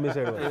మా mummy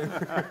side.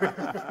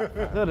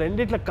 So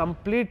రెండిట్లా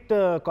complete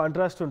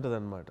contrast ఉంటుంది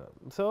అనమాట.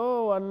 So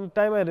one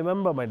time I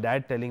remember my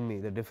dad telling me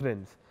the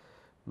difference,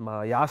 మా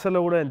యాసలో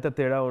కూడా ఎంత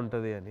తేడా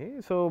ఉంటుంది అని.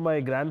 So my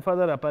grand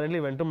father apparently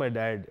went to my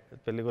dad,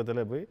 పెళ్లి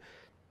కొత్తలో పోయి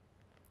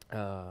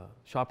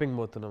షాపింగ్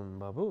పోతున్నాం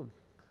బాబు,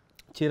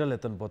 చీరలు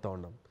ఎత్తని పోతా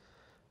ఉన్నాం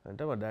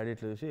అంటే మా డాడీ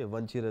ఇట్లా చూసి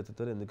ఎవరి చీర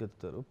ఎత్తుతారు, ఎందుకు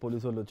ఎత్తుతారు,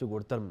 పోలీసు వాళ్ళు వచ్చి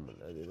కొడతారు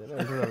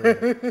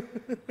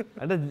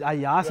అంటే ఆ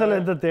యాసలో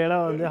ఎంత తేడా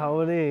ఉంది, హౌ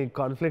మెనీ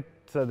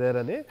కాన్ఫ్లిక్ట్స్ దేర్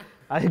అని.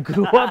 I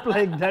grew up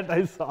like that.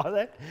 I saw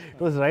that.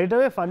 It was right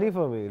away funny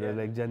for me.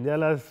 Like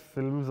Janjala's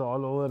films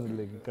all over.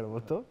 Like,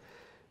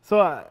 so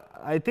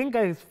I think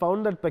I found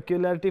that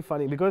peculiarity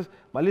funny because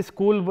mali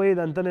school boy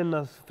idantha nen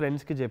na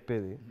friends ki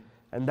cheppedi.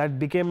 And that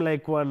became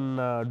like one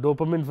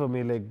dopamine for me.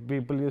 Like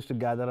people used to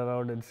gather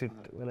around and sit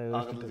when I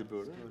was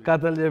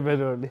Kathal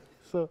cheppedi.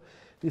 So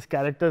these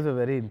characters were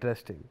very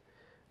interesting.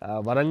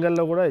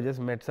 Warangallo kuda I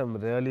just met some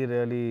really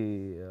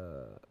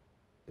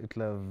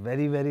itla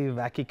very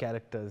wacky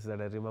characters that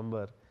I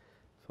remember.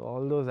 So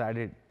all those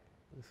added.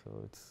 So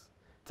it's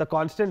a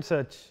constant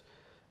search.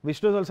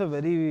 Vishnu is also a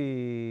very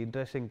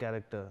interesting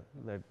character.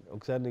 That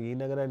okkasari ee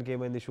nagaraniki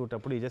emaindi shoot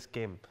appudu he just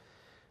came.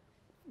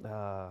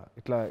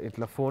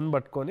 ఇట్లా phone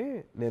పట్టుకొని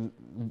నేను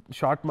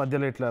short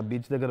మధ్యలో ఇట్లా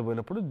beach దగ్గర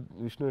పోయినప్పుడు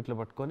విష్ణు ఇట్లా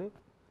పట్టుకొని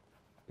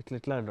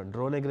ఇట్లా అంటాడు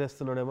డ్రోన్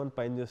ఎగరేస్తున్నాడేమో అని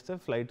పైన చూస్తే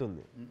ఫ్లైట్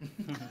ఉంది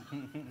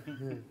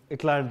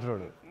ఇట్లా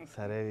అంటున్నాడు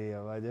సరే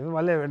చెప్పి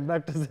మళ్ళీ వెంట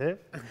back to say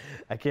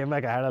I came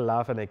back I had a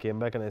laugh and I came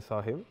back and I saw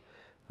him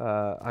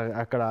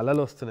అక్కడ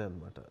అలలు వస్తున్నాయి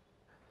అనమాట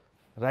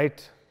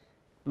రైట్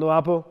నువ్వు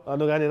ఆపు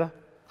నువ్వు కానీ రా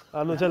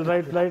నువ్వు చల్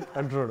రైట్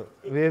అంటున్నాడు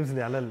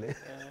వేవ్స్ని అలల్ని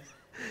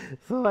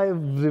so I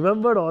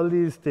remembered all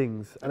these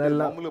things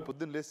మామూలుగా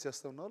పొద్దున్న లేచి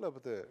చేస్తా ఉన్నావు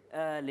లేకపోతే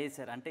లేదు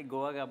సార్ అంటే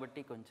గోవా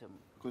కాబట్టి కొంచెం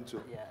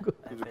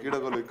Keeda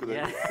Cola ఎక్కువ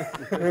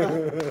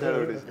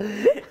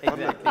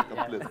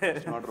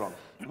not wrong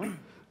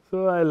so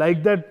I like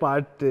that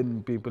part in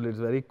people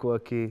it's very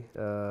quirky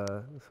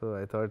so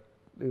I thought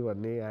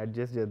ఇవన్నీ యాడ్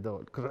చేసి చేద్దాం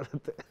అనుకున్నాను.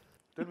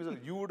 Tell me, sir,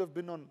 you would have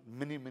been on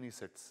many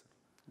sets.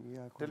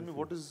 Yeah. Tell me,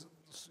 what is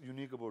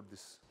unique about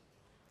this?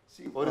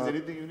 Or is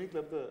anything unique?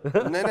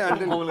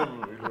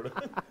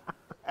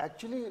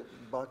 Actually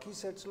బాకీ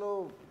సెట్స్లో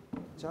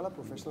చాలా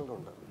ప్రొఫెషనల్గా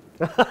ఉంటారు.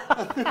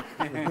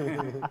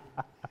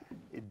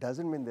 It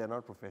doesn't mean they are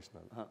not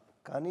professional.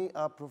 కానీ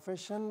ఆ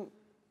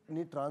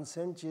ప్రొఫెషన్ని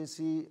transcend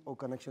చేసి ఒక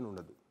connection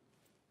ఉండదు.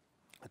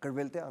 అక్కడ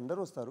వెళ్తే అందరూ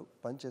వస్తారు,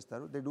 పని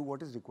చేస్తారు, they do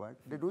what is required,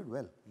 they do it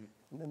well,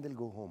 and then Dil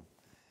go home.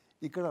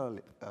 ఇక్కడ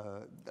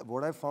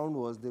what I found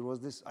was there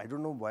was this, I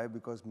don't know why,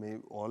 because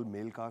all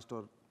male cast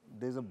or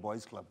there's a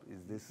boys club, is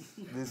this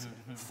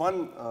fun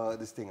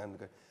this thing, and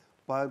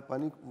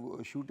pani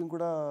shooting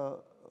kuda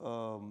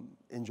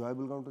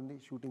enjoyable ga untundi,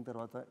 shooting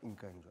tarvata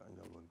inka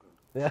enjoyable ga untundi.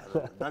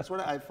 That's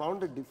what I found.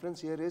 The difference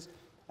here is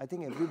I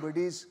think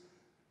everybody is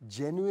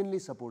genuinely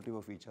supportive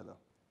of each other.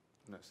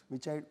 Nice.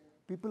 Which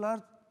people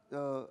are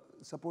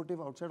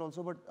supportive outside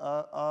also, but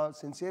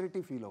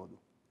sincerity feel avadu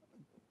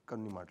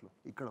kanni maatlu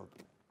ikkada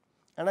avutundi.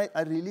 And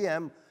I really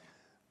am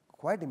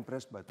quite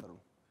impressed by Tarun.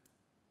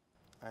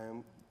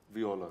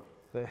 We all are.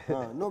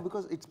 No,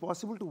 because it's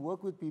possible to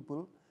work with people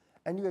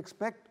and you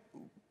expect,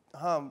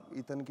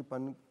 itaniki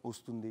pan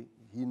ostundi,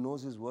 he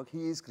knows his work,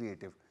 he is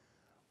creative.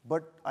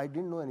 But I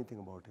didn't know anything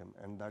about him,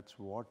 and that's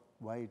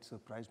why it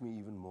surprised me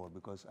even more,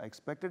 because I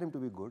expected him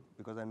to be good,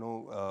 because I know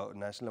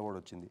national award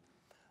ochindi.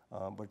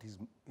 But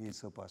he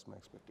surpassed my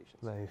expectations.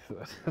 Nice.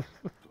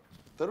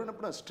 Tarun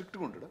apna strict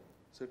ga untada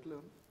set lo?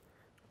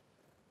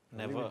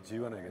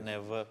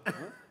 Never.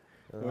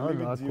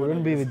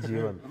 Couldn't be with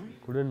Jeevan.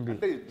 Couldn't be.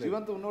 అంటే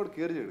జీవంతో ఉన్నవాడు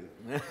care చేయడు,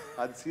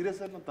 అది serious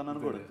అని తను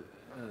అనుకోడు.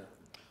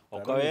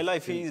 ఒకవేళ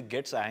if he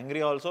gets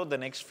angry also, the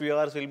next few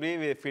hours will be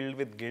filled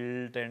with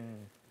guilt and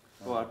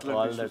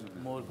all that.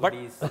 More But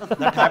goodies.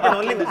 that happened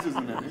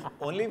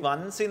only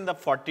once in the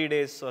 40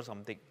 days or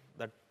something.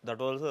 That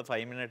was a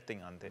 5-minute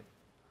thing ante.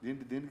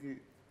 దేనికి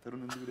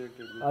తరుణ్ ఎందుకు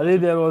react అయ్యాడు? Adi,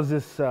 there was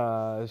this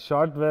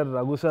shot where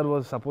Raghu sir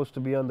was supposed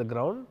to be on the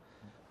ground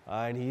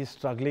and he is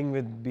struggling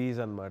with bees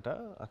anamata.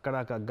 Akkada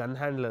oka gun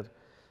handler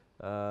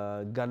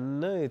gun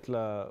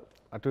ఇట్లా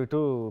అటు ఇటు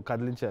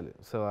కదిలించాలి.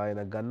 So ఆయన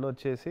gun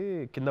వచ్చేసి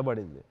కింద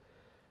పడింది.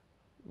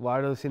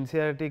 వాడు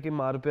సిన్సియారిటీకి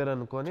మారిపోయారు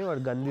అనుకొని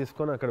వాడు గన్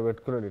తీసుకొని అక్కడ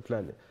పెట్టుకున్నాడు. ఇట్లా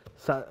అని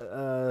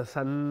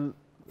సన్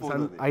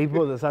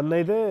అయిపోతుంది, సన్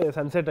అయితే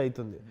సన్సెట్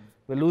అవుతుంది,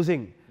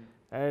 losing,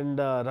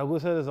 and Raghu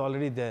sir is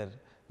already there,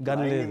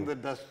 gun లేదు,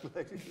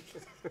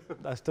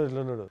 డస్ట్ ఇట్లా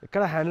ఉన్నాడు.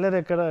 ఇక్కడ హ్యాండ్లర్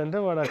ఎక్కడ అంటే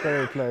వాడు అక్కడ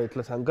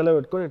ఇట్లా సంకలో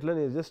పెట్టుకొని ఇట్లా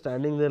just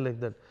standing there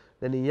like that.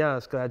 నేను ఇయ్యా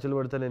స్క్రాచ్లు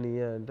పడతా, నేను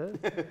ఇయ్యా అంటే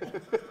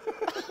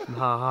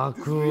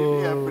నాకు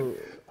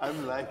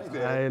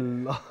I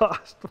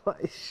lost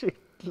my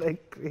shit like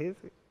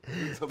crazy.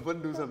 Someone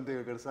do something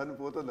అక్కడ సన్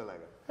పోతుంది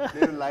అలాగా.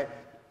 నేను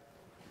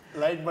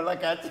లైట్ మళ్ళా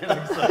క్యాచ్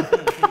చేయడానికి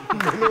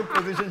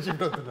పొజిషన్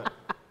షిఫ్ట్ అవుతున్నా.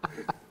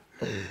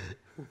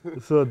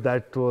 So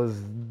that was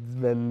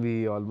when we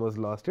almost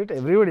lost it.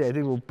 Everybody, I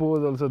think Uppu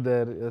was also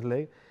there. It was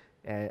like,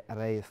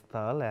 అరే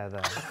ఇస్తా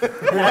లేదా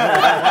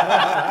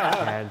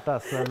ఏంట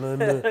అసలు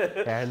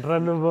ఏంట్రా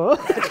నువ్వు.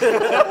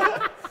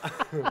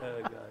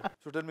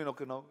 So tell me,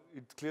 okay, now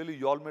it's clearly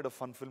you all made a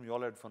fun film, you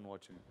all had fun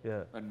watching it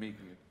and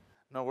making it.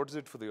 Now what is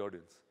it for the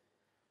audience?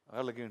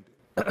 అలాగేంటి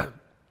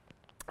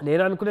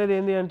నేను అనుకునేది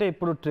ఏంటి అంటే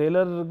ఇప్పుడు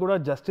ట్రైలర్ కూడా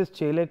జస్టిస్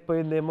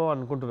చేయలేకపోయిందేమో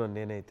అనుకుంటున్నాను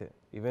నేనైతే.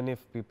 Even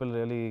if people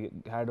really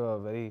had a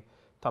very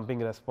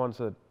thumping response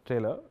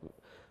trailer,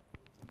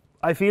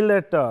 I feel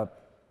that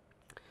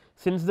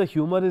since the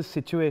humour is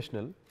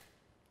situational,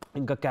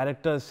 ఇంకా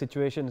characters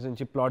situations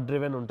నుంచి ప్లాట్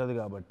డ్రివెన్ ఉంటుంది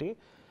కాబట్టి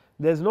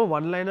there's no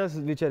one-liners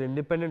which are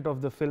independent of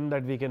the film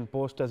that we can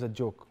post as a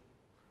joke.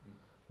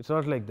 It's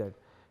not like that.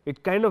 It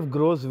kind of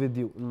gross with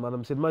you. మనం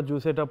cinema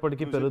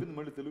చూసేటప్పటికి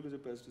మళ్ళీ తెలుగులో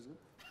చెప్పేసి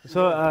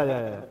so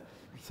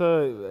so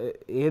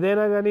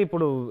ఏదైనా కానీ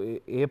ఇప్పుడు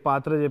ఏ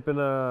పాత్ర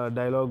చెప్పిన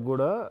డైలాగ్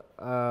కూడా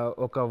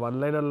ఒక వన్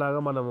లైనర్ లాగా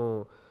మనము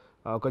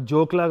ఒక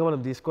జోక్ లాగా మనం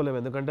తీసుకోలేము.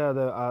 ఎందుకంటే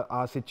అది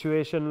ఆ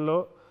సిచ్యువేషన్లో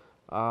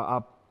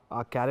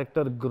ఆ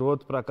క్యారెక్టర్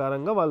గ్రోత్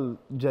ప్రకారంగా వాళ్ళు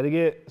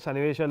జరిగే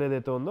సన్నివేశాలు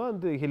ఏదైతే ఉందో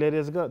అంత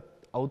హిలేరియస్గా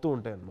అవుతూ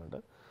ఉంటాయి అన్నమాట.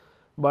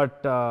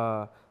 బట్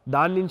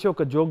దాని నుంచి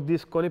ఒక జోక్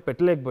తీసుకొని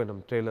పెట్టలేకపోయినాం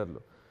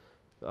ట్రైలర్లో.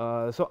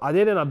 సో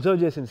అదే నేను అబ్జర్వ్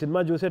చేసింది.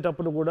 సినిమా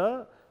చూసేటప్పుడు కూడా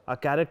ఆ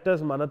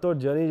క్యారెక్టర్స్ మనతో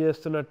జర్నీ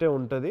చేస్తున్నట్టే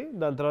ఉంటుంది.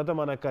 దాని తర్వాత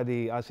మనకు అది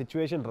ఆ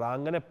సిచ్యువేషన్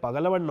రాగానే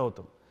పగలబడిన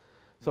అవుతాం.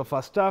 సో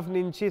ఫస్ట్ హాఫ్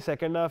నుంచి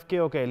సెకండ్ హాఫ్కి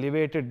ఒక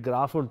ఎలివేటెడ్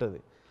గ్రాఫ్ ఉంటుంది.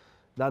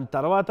 దాని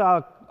తర్వాత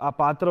ఆ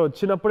పాత్ర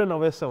వచ్చినప్పుడే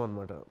నవ్వేస్తాం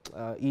అనమాట.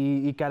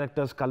 ఈ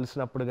క్యారెక్టర్స్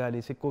కలిసినప్పుడు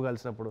కానీ సిక్కు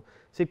కలిసినప్పుడు.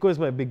 Sikh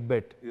is my big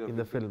bet in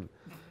the film.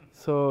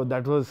 So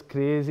that was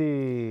crazy.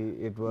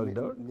 It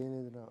worked out. నేను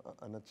ఏదైనా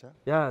అనొచ్చా?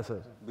 Yeah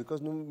sir.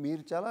 బికాస్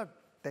మీరు చాలా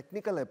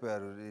టెక్నికల్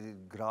అయిపోయారు.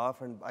 Graph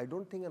and I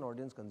don't think an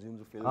audience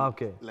consumes film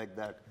like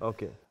that.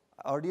 Okay.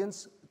 Audience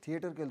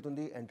థియేటర్కి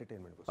వెళ్తుంది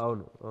entertainment కోసం.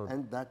 అవును.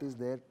 And that is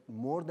there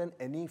more than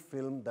any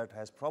film that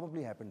has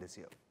probably happen this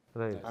year.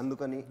 Right.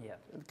 అందుకని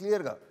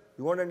క్లియర్గా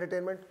you want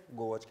entertainment,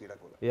 go watch Keeda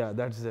Cola. Yeah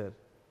that's there.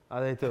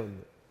 అదైతే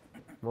ఉంది.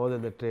 More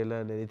than the trailer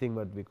and anything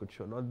but we could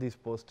show. Not these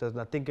posters.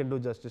 Nothing can do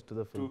justice to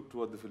the film. To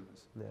what the film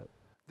is. Yeah.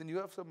 Then you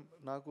have some.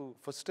 నాకు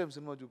first time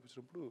cinema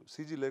చూపించినప్పుడు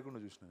CG లేకుండా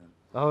చూసిన నేను.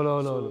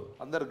 అవును.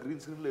 అందరు green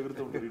screen లో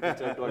ఎగురుతూ ఉంటారు.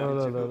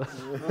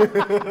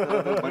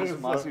 మనిషి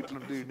మాసి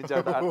ఇట్లుంటే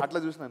అట్లా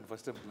చూసినాను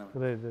ఫస్ట్ టైం.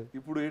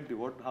 ఇప్పుడు ఏంటి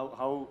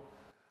how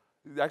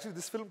actually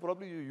this film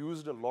probably you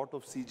used a lot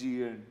of CG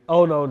and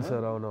అవును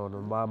sir. అవును.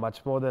 Much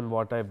more than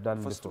what I've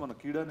done first before. మన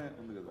కీడానే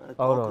ఉంది కదా.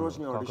 Cockroach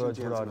ని audition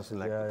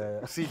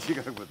చేయాల్సి CG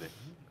కాకపోతే.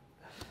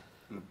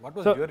 What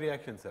was your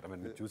reaction, sir? I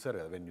mean, చూసారు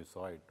కదా, when you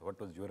saw it, what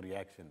was your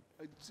reaction?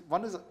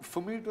 One is,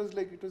 for me it was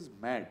like it was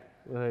mad.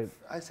 Right.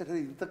 I said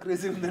ఇంత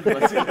crazy ఉందండి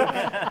bus.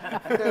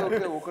 అంటే okay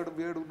ఒకడు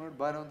వేడు ఉన్నాడు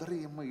బాగానే ఉంది.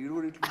 అమ్మ ఈడు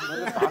కూడా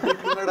ఇట్లున్నాడు, తాత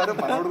ఇట్లున్నాడు, అరే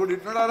మనోడు కూడా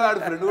ఇట్లున్నాడు, ఆడి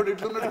ఫ్రెండ్ కూడా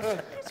ఇట్లున్నాడు.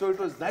 So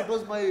that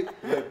was my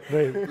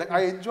like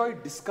I enjoyed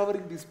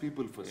discovering these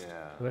people first.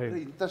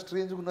 ఇంత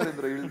స్ట్రేంజ్ ఉన్నారు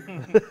ఇంద్ర వీళ్ళు.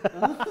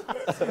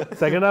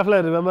 సెకండ్ హాఫ్ లో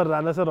I remember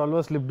Rana sir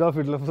almost slipped off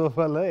ఇట్లా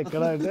సోఫాలో.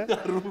 ఎక్కడ అంటే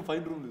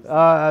ఫైన్ రూమ్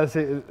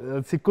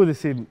సిక్కుది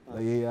సీన్.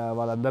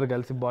 వాళ్ళందరూ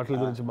కలిసి బాటిల్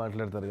గురించి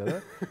మాట్లాడతారు కదా,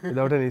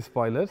 వితౌట్ ఎనీ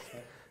స్పాయిలర్స్.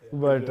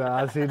 బట్ ఆ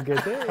సీన్ కి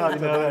అయితే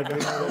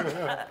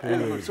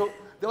so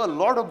there were a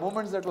lot of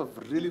moments that were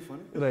really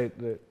funny. Right.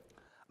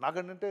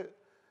 నాకంటే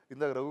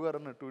ఇందాక రఘు గారు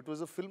అన్నట్టు it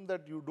was a film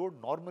that you don't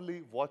normally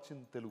watch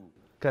in Telugu.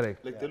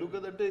 Correct. Like Telugu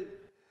కదంటే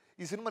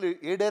ఈ సినిమా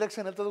ఏ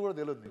డైరెక్షన్ వెళ్తుందో కూడా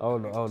తెలియదు.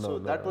 అవును. So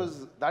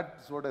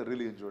that's what I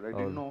really enjoyed. I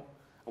didn't know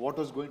what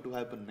was going to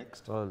happen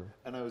next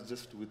and I was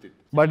just with it.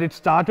 But it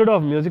started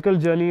off musical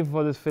journey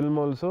for this film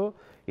also.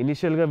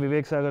 Initial గా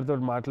వివేక్ సాగర్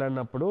తోటి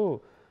మాట్లాడినప్పుడు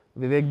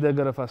వివేక్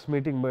దగ్గర first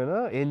meeting పోయినా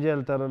ఏం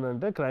చేయాలి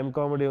అంటే crime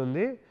comedy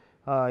ఉంది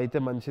అయితే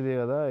మంచిది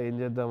కదా, ఏం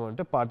చేద్దాము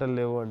అంటే పాటలు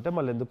లేవు అంటే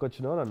మళ్ళీ ఎందుకు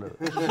వచ్చినావు అని అన్నాడు.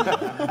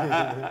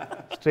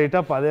 స్ట్రైట్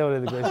అప్ అదే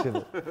అనేది క్వశ్చన్.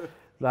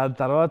 దాని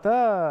తర్వాత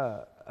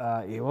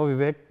ఏమో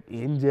వివేక్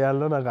ఏం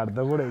చేయాలో నాకు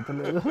అర్థం కూడా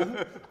అవుతలేదు,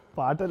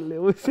 పాటలు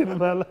లేవు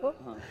సినిమాలో,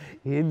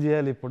 ఏం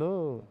చేయాలి ఇప్పుడు,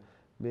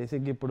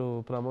 బేసిక్ ఇప్పుడు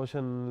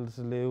ప్రమోషన్స్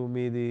లేవు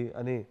మీది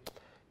అని.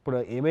 ఇప్పుడు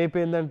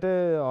ఏమైపోయిందంటే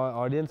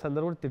ఆడియన్స్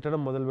అందరూ కూడా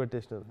తిట్టడం మొదలు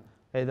పెట్టేసినారు.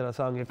 అయితే ఆ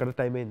సాంగ్ ఎక్కడ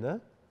టైం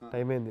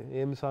అయింది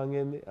ఏం సాంగ్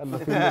ఏంది అన్న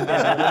ఫీల్.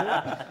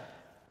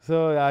 సో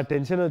ఆ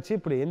టెన్షన్ వచ్చి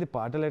ఇప్పుడు ఏంది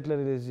పాటలు ఎట్లా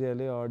రిలీజ్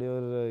చేయాలి, ఆడియో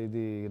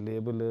ఇది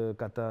లేబుల్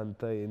కథ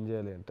అంతా ఏం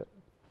చేయాలి అంటే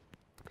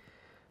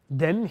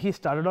then he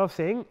started off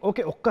saying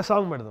okay ఒక్క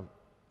సాంగ్ పెడదాం,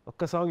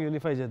 ఒక్క సాంగ్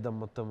యూనిఫై చేద్దాం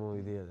మొత్తము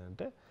ఇది అది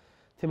అంటే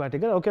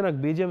థిమాటిక్గా ఓకే నాకు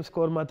బీజిఎం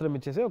స్కోర్ మాత్రం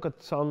ఇచ్చేసి ఒక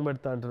సాంగ్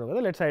పెడతా అంటున్నావు కదా,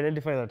 let's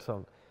identify that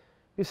song.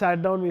 We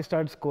sat down we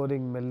start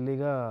scoring.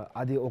 మెల్లిగా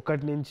అది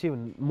 1 నుంచి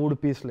 3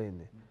 పీస్లు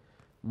అయింది,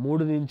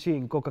 3 నుంచి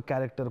ఇంకొక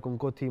క్యారెక్టర్కి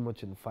ఇంకో థీమ్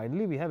వచ్చింది.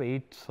 Finally we have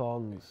 8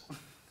 songs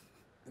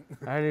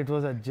and it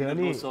was a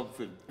journey. No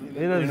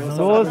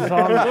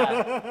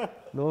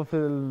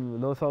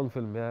song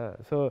film. Yeah,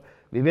 so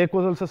Vivek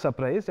was also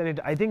surprised and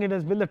I think it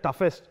has been the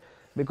toughest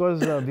because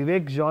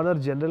Vivek genre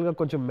general ga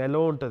koncham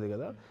mellow untadi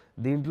kada,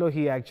 deentlo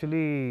he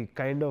actually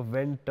kind of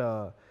went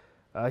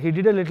he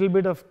did a little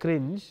bit of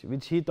cringe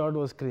which he thought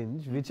was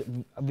cringe,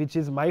 which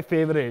is my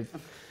favorite,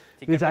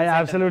 which I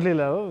absolutely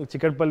love.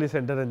 Chikatpalli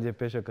Center అని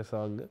చెప్పేసి ఒక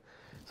song.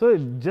 So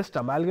it just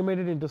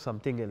amalgamated into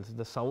something else.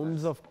 The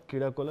sounds of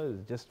Keeda Cola is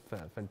just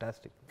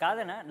fantastic.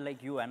 Kadana,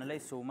 like you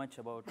analyze so much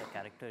about a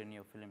character in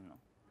your film now.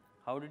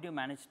 How did you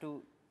manage to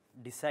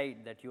decide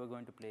that you are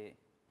going to play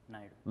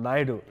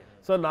Naidu?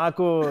 So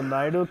నాకు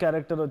Naidu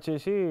character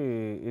వచ్చేసి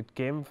it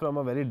came from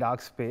a very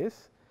dark space.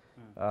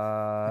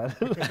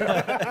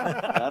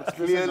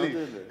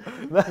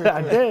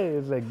 అంటే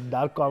it's like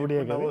dark comedy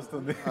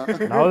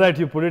now that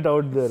you put it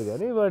out there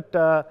కానీ but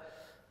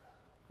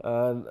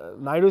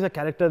Naidu is a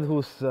character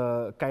who's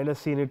kind of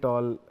seen it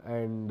all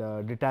and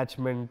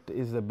detachment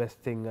is the best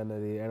thing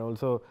anadi, and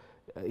also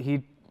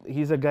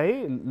he's a guy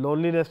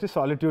loneliness ni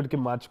solitude ki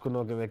మార్చుకున్న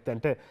ఒక వ్యక్తి.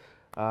 అంటే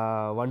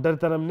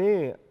ఒంటరితనంని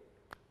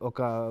ఒక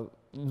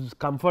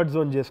comfort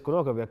zone చేసుకుని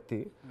ఒక వ్యక్తి.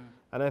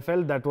 And I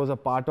felt that was a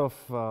part of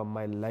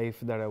my life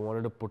that I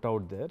wanted to put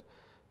out there.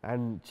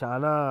 And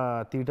చాలా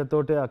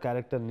తీటతోటే ఆ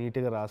క్యారెక్టర్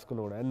నీట్గా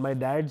రాసుకుని కూడా. And my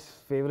dad's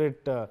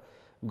favourite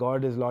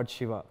God is lord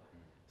Shiva.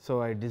 So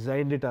I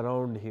designed it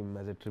around him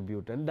as a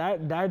tribute. And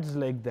dad's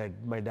like that.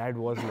 My dad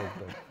was like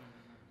that.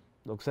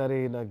 ఒకసారి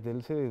నాకు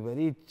తెలిసి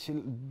very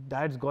chill,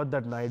 dad's got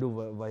that Naidu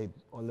vibe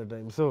all the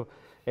time. So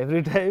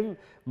every time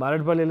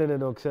మారడ్పల్లిలో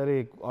నేను ఒకసారి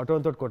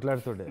ఆటోతో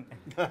కొట్లాడుతుండే,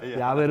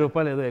 50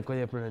 రూపాయలు ఏదో ఎక్కువ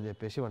చెప్పినాడని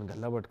చెప్పేసి వాడిని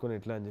గల్లా పట్టుకొని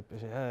ఇట్లా అని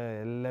చెప్పేసి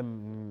వెళ్ళం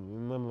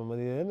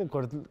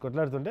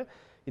కొట్లాడుతుంటే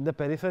in the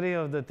periphery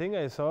of the thing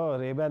I saw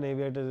Ray-Ban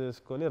aviator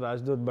చేసుకొని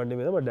రాజ్దూత్ బండి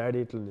మీద మా డాడీ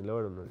ఇట్లా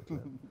నిలబడి ఉన్నాడు.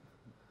 ఇట్లా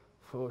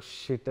ఓ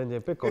షిట్ అని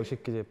చెప్పి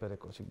కౌశిక్కి చెప్పారు.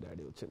 కౌశిక్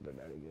డాడీ వచ్చిండ్రు,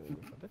 డాడీకి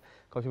చెప్పంటే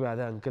కౌశిక్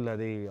అదే అంకుల్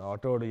అది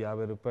ఆటోడు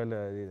 50 రూపాయలు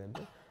అది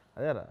అంటే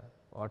అదేరా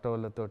ఆటో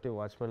వాళ్ళతోటి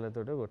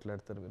వాచ్మెన్లతోటి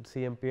కొట్లాడతారు మీరు,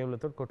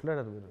 సిఎంపిఎంలతో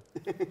కొట్లాడారు మీరు,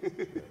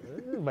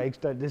 బైక్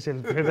స్టార్ట్ చేసి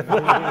వెళ్ళిపోయాడు.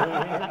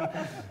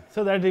 So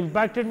that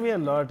impacted me a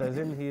lot. As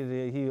in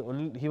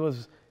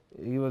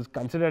he was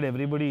considered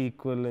everybody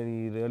equal and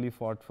he really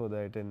fought for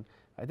that, and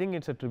I think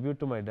it's a tribute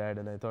to my dad,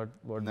 and I thought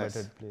what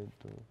better play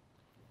to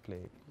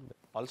play.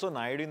 Also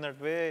Naidu in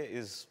that way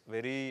is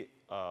very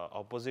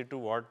opposite to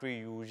what we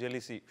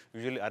usually see.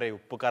 Usually are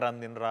uppu karam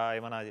dinra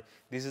emana,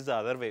 this is the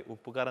other way,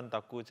 uppu karam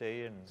takku cheyi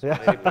and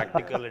very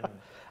practical.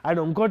 And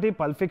unkoti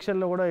Pulp Fiction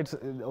lo kuda it's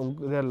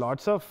there are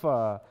lots of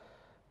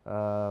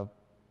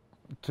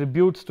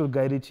tributes to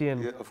Guy Ritchie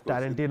and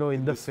Tarantino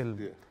in the film.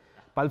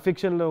 Pulp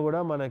Fiction లో కూడా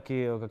మనకి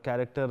ఒక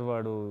character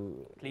వాడు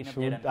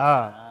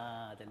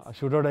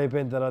shootout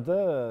అయిపోయిన తర్వాత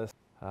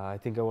I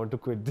think I want to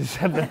quit this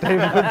at the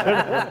time.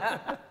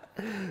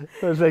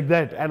 It's like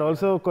that. And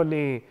also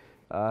కొన్ని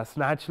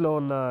స్నాచ్లో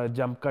ఉన్న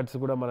jump cuts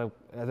కూడా మనం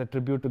as a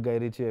tribute to guy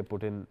Richie I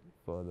put in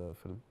for the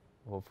film.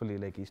 Hopefully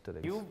like Easter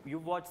eggs.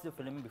 You watched the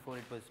film before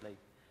it was like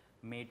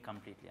made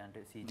completely and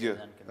CG.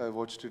 Yeah, I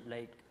watched it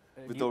like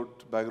without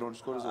background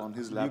scores on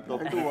his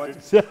laptop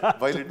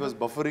while it was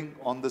buffering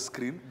on the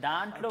screen.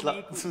 Dantlo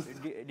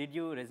did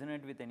you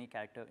resonate with any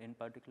character in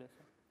particular,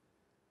 sir?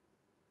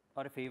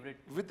 Or a favorite?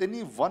 With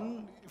any one,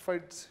 if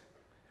I'd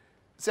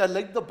say, I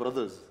liked the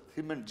brothers,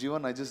 him and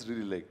Jeevan. I just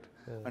really liked.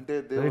 Ante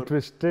they very were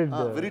twisted,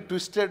 very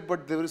twisted,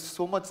 but there is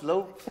so much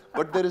love,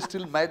 but there is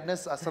still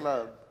madness. Asala,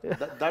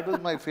 that was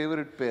my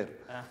favorite pair.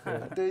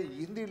 Ante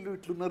hindi illu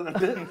itlunar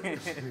ante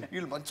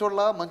illu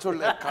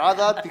mancholla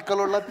kaada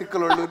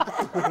tikkalollu.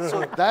 So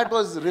that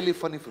was really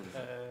funny for me.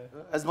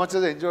 As much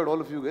as I enjoyed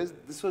all of you guys,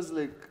 this was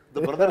like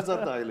the brothers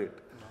are the highlight.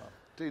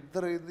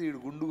 ఇద్దరు అయింది, ఈడు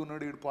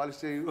గుండుకున్నాడు, ఈడు polish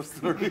చేయి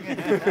వస్తున్నాడు.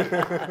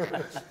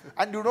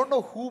 And you don't know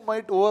who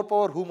might over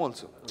power whom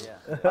also.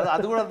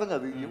 అది కూడా అర్థం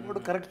కాదు ఎప్పుడు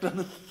కరెక్ట్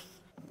అని.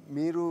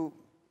 మీరు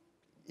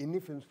ఇన్ని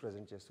ఫిల్మ్స్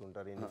ప్రజెంట్ చేస్తూ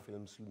ఉంటారు, ఇన్ని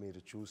ఫిల్మ్స్ మీరు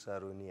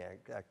చూసారు, ఇన్ని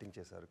యాక్టింగ్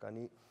చేశారు,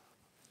 కానీ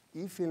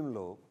ఈ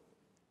ఫిల్మ్లో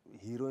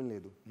హీరోయిన్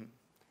లేదు,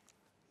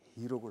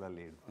 హీరో కూడా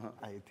లేడు.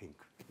 I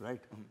think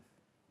right.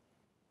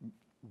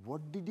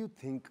 What did you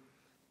think,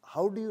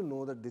 how do you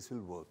know that this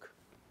will work?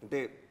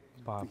 అంటే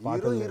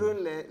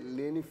హీరోయిన్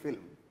లేని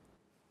film,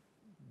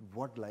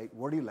 what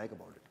do you like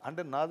about it?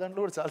 అంటే నా దాంట్లో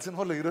కూడా చాలా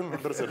సినిమాలో హీరోయిన్లు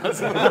ఉంటారు సార్.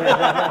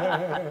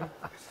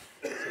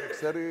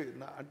 ఒకసారి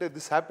అంటే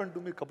this happen to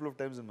me couple of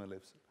times in my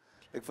life sir.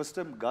 Like first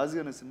time Ghazi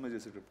అనే సినిమా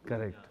చేసేటప్పుడు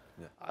కరెక్ట్,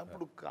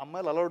 అప్పుడు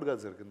అమ్మాయిలు అలౌడ్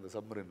కాదు సార్ కింద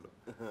సబ్మరీన్లో.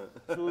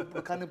 సో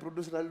ఇప్పుడు కానీ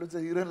ప్రొడ్యూసర్ వాళ్ళు వచ్చి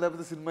హీరోయిన్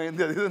లేకపోతే సినిమా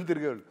అయింది అది ఇదని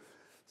తిరిగేవాళ్ళు.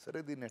 సరే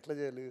దీన్ని ఎట్లా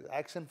చేయాలి,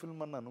 యాక్షన్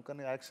ఫిల్మ్ అన్నాను,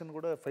 కానీ యాక్షన్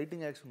కూడా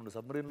ఫైటింగ్ యాక్షన్ ఉండదు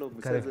సబ్మరీన్లో.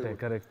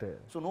 Correct.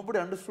 So nobody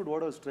understood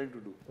what I was trying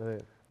to do.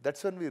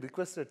 That's when we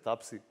requested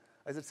Taapsee.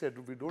 I said,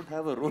 we don't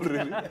have a role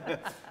really,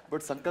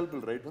 but Sankalp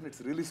will write one.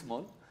 It's really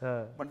small.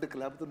 But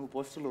లేకపోతే నువ్వు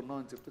పోస్టర్లో ఉన్నావు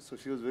అని చెప్పి, so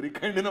she was very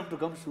kind enough to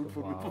come shoot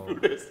for me for a few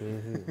days.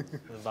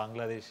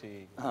 Bangladeshi.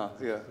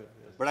 Yeah.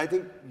 But I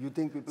think you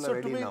think people are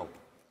ready now.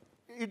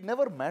 It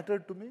never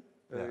mattered to me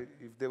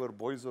if they were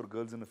boys or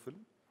girls in a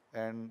film.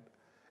 And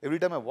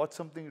every time I watched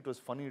something, it was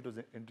funny, it was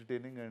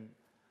entertaining, and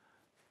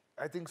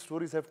I think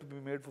stories have to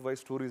be made for why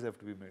stories have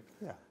to be made.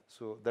 Yeah.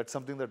 So that's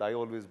something that I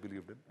always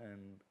believed in,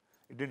 and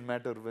it didn't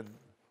matter when.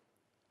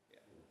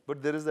 But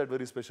there is that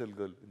very special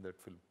girl in that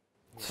film.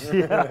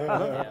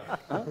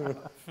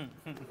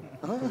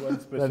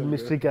 That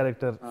mystery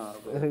character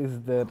is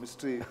there.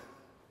 Mystery.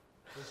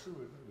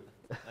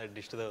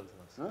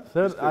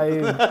 Sir,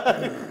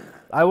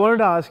 I wanted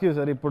to ask you,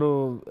 sir, ఇప్పుడు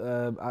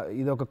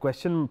ఇది ఒక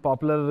question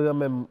పాపులర్గా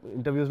మేము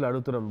ఇంటర్వ్యూస్లో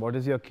అడుగుతున్నాం. What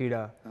is your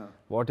కీడా,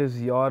 what is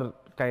your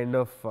kind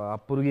of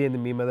పురుగు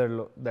ఏంది మీ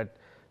మెదడులో that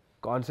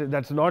concept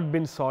that's not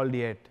been solved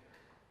yet.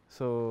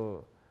 So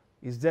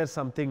is there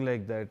something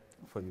like that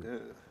for you?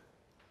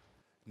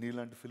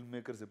 నీలాంటి film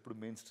makers ఎప్పుడు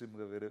మెయిన్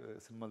స్ట్రీమ్గా వేరే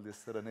సినిమాలు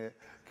తీస్తారనే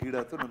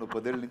కీడాతో నన్ను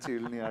 10 ఏళ్ళ నుంచి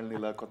వాళ్ళని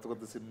ఇలా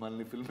కొత్త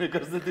సినిమాలని ఫిల్మ్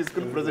మేకర్స్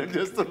తీసుకుని ప్రజెంట్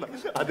చేస్తున్నా.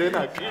 అదే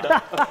నా కీడా.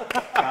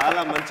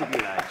 చాలా మంచి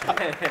కీడా.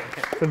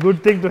 It's a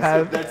good thing to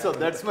have.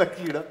 That's my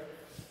కీడా.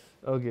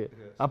 Okay.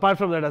 Apart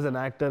from that, as an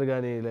actor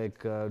గానీ, like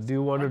do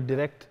you want to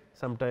direct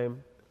sometime?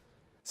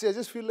 See, I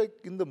just feel like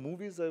in the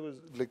movies I was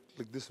like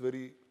this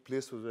very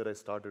place was where I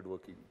started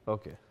working.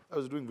 Okay. I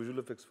was doing visual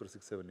effects for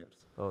 6-7 years.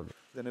 Oh.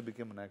 Then I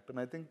became an actor,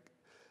 and I think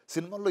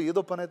సినిమాలో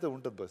ఏదో పని అయితే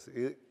ఉంటుంది bus.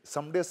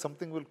 Some day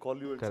something will call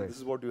you and this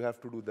is what you have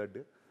to do that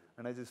day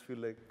and I just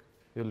feel like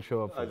You'll show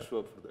up. I'll show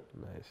up for that.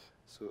 Nice.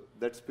 So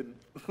that's been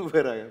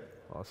where I am.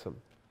 Awesome.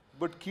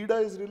 But Keeda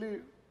is really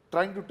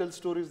trying to tell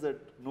stories that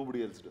nobody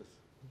else does.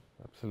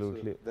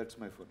 Absolutely. So that's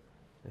my fun.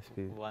 SP.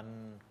 One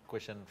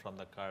question from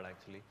the card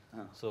actually.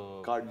 So,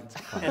 Card.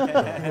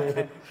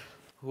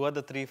 who are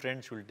the 3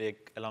 friends you will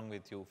take along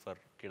with you for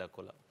Keeda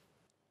Cola?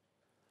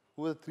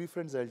 Who are the 3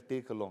 friends I'll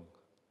take along?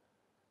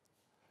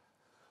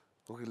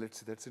 Okay, let's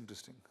see. That's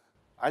interesting.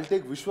 I'll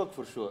take Vishwak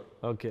for sure.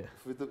 Okay.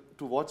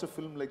 To watch a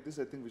film like this,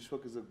 I think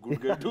Vishwak is a good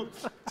guy to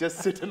just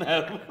sit and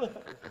have.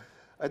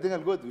 I think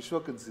I'll go with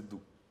Vishwak and Sidhu.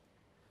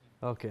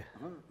 Okay.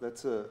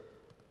 That's a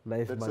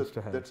Nice bunch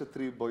to have. That's a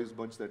 3 boys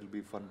bunch that will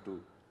be fun to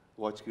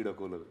watch Keeda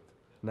Cola with.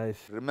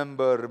 Nice.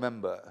 Remember,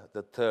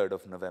 the 3rd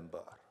of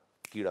November,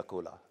 Keeda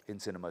Cola in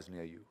cinemas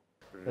near you.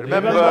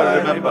 Remember,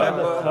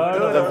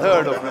 the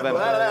 3rd of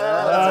November.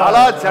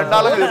 Chala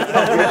chandalam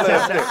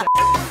chepte.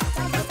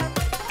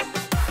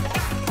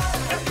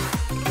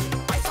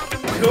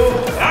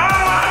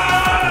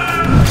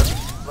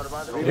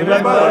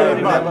 Remember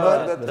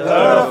the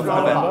 3rd of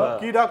November,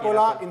 Keeda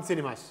Cola in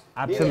cinemas.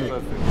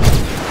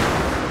 Absolutely.